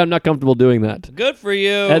 "I'm sorry, I'm not comfortable doing that." Good for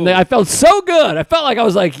you. And then I felt so good. I felt like I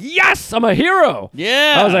was like, "Yes, I'm a hero."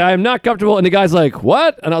 Yeah. I was like, "I'm not comfortable." And the guy's like,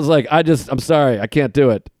 "What?" And I was like, I'm sorry, I can't do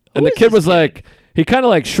it." And the is kid this was kid? like, he kind of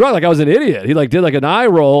like shrugged like I was an idiot. He like did like an eye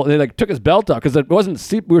roll and he like took his belt off because it wasn't,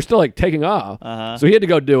 we were still like taking off. Uh-huh. So he had to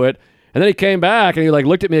go do it. And then he came back and he like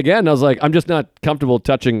looked at me again and I was like, "I'm just not comfortable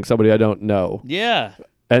touching somebody I don't know." Yeah.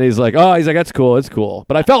 And he's like, "That's cool. It's cool."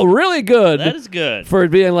 But I felt really good. That is good. For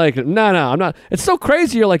being like, no, I'm not. It's so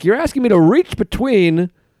crazy. You're asking me to reach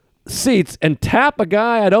between seats and tap a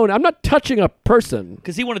guy I'm not touching a person.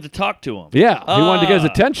 Because he wanted to talk to him. Yeah, he wanted to get his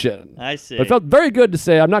Ah, attention. I see. But it felt very good to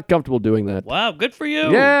say I'm not comfortable doing that. Wow, good for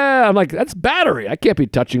you. Yeah, I'm like, that's battery. I can't be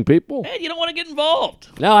touching people. Hey, you don't want to get involved.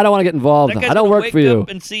 No, I don't want to get involved. That guy's I don't gonna work wake for you. up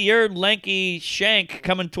and see your lanky shank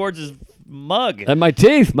coming towards his mug. And my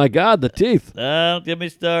teeth, my God, the teeth. Don't get me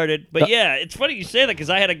started. But yeah, it's funny you say that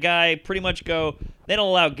because I had a guy pretty much go, they don't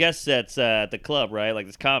allow guest sets at the club, right? Like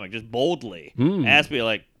this comic, just boldly asked me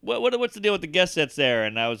like, what's the deal with the guest sets there?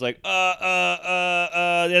 And I was like,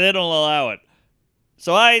 they don't allow it.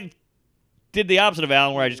 So I did the opposite of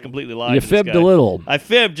Alan, where I just completely lied. You to this fibbed guy. a little. I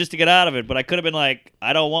fibbed just to get out of it, but I could have been like,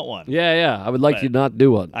 I don't want one. Yeah. I would like But you not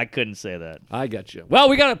do one. I couldn't say that. I got you. Well,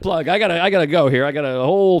 we got to plug. I gotta go here. I got a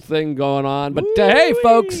whole thing going on. But hey,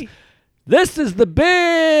 folks, this is the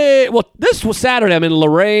big. Well, this was Saturday. I'm in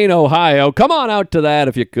Lorain, Ohio. Come on out to that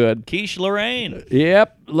if you could. Quiche Lorraine.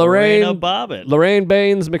 Yep, Lorena Bobbitt. Lorraine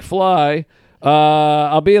Baines McFly.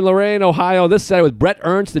 I'll be in Lorain, Ohio this Saturday with Brett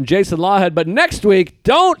Ernst and Jason Lawhead. But next week,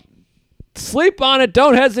 don't sleep on it.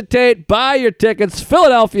 Don't hesitate. Buy your tickets.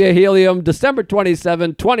 Philadelphia Helium, December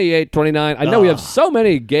 27, 28, 29. I know we have so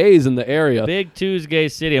many gays in the area. Big Tuesday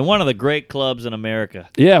City, and one of the great clubs in America.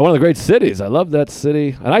 Yeah, one of the great cities. I love that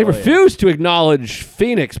city. And I refuse to acknowledge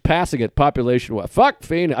Phoenix passing it population-wise. Fuck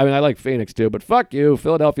Phoenix. I mean, I like Phoenix too, but fuck you.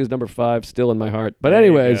 Philadelphia's number 5, still in my heart. But There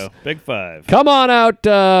you anyways, go. Big 5. come on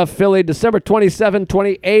out, Philly, December 27,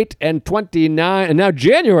 28, and 29. And now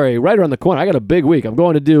January, right around the corner. I got a big week. I'm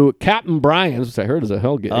going to do Captain Brian's, which I heard is a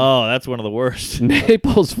hell gig. Oh, that's one of the worst.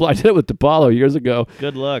 Naples, Florida. I did it with DePaulo years ago.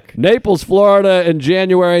 Good luck. Naples, Florida in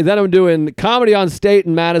January. Then I'm doing Comedy on State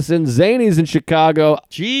in Madison, Zanies in Chicago.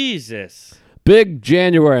 Jesus. Big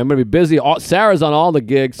January. I'm going to be busy. Sarah's on all the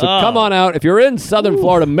gigs. So come on out. If you're in Southern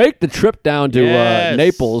Florida, make the trip down to Yes.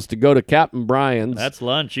 Naples to go to Captain Brian's. That's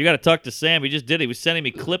lunch. You got to talk to Sam. He just did it. He was sending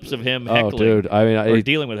me clips of him Oh, heckling. dude. I mean, or he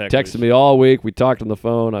dealing with hecklers. texted me all week. We talked on the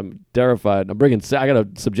phone. I'm terrified. I'm bringing I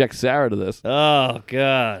got to subject Sarah to this. Oh,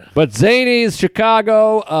 God. But Zanies,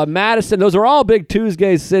 Chicago, Madison, those are all big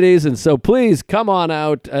Tuesday cities. And so please come on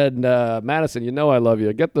out. And Madison, you know I love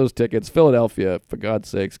you. Get those tickets. Philadelphia, for God's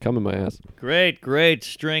sakes, come in my ass. Great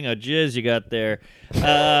string of jizz you got there.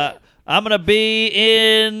 I'm going to be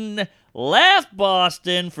in Laugh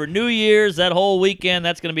Boston for New Year's that whole weekend.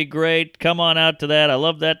 That's going to be great. Come on out to that. I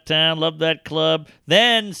love that town, love that club.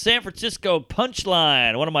 Then San Francisco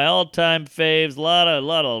Punchline, one of my all-time faves. A lot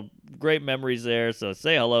of great memories there. So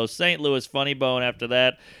say hello. St. Louis Funny Bone after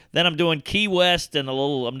that. Then I'm doing Key West and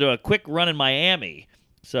I'm doing a quick run in Miami.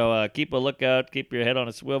 So keep a lookout. Keep your head on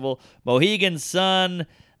a swivel. Mohegan Sun.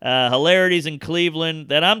 Hilarities in Cleveland.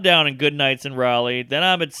 Then I'm down in Good Nights in Raleigh. Then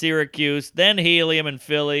I'm at Syracuse. Then Helium in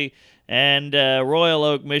Philly. And Royal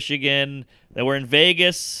Oak, Michigan. Then we're in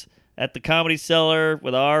Vegas at the Comedy Cellar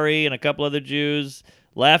with Ari and a couple other Jews.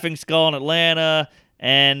 Laughing Skull in Atlanta.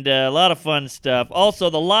 And a lot of fun stuff. Also,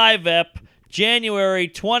 the live ep, January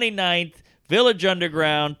 29th, Village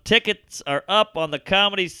Underground. Tickets are up on the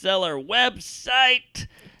Comedy Cellar website.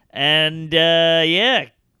 And, yeah.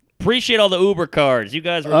 Appreciate all the Uber cards. You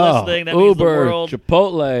guys were listening. That means the Uber, world.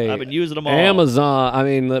 Chipotle. I've been using them all. Amazon. I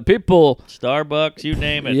mean, the people. Starbucks, you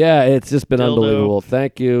name it. Yeah, it's just been Dildo. unbelievable.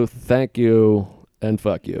 Thank you, and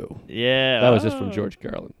fuck you. Yeah. That was just from George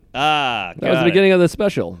Carlin. Ah, That was the beginning of the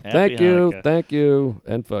special. Happy Hanukkah. Thank you,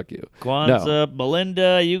 and fuck you. Kwanzaa,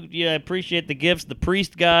 Melinda, you appreciate the gifts. The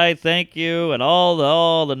priest guy, thank you, and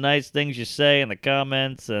all the nice things you say in the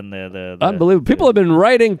comments and the Unbelievable. People have been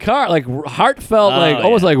writing like heartfelt,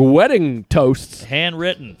 almost like wedding toasts.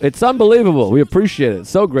 handwritten. It's unbelievable. We appreciate it.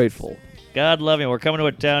 So grateful. God love you. We're coming to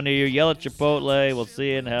a town near you. Yell at Chipotle. We'll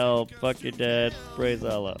see you in hell. Fuck your dad. Praise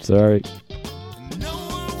Allah. Sorry.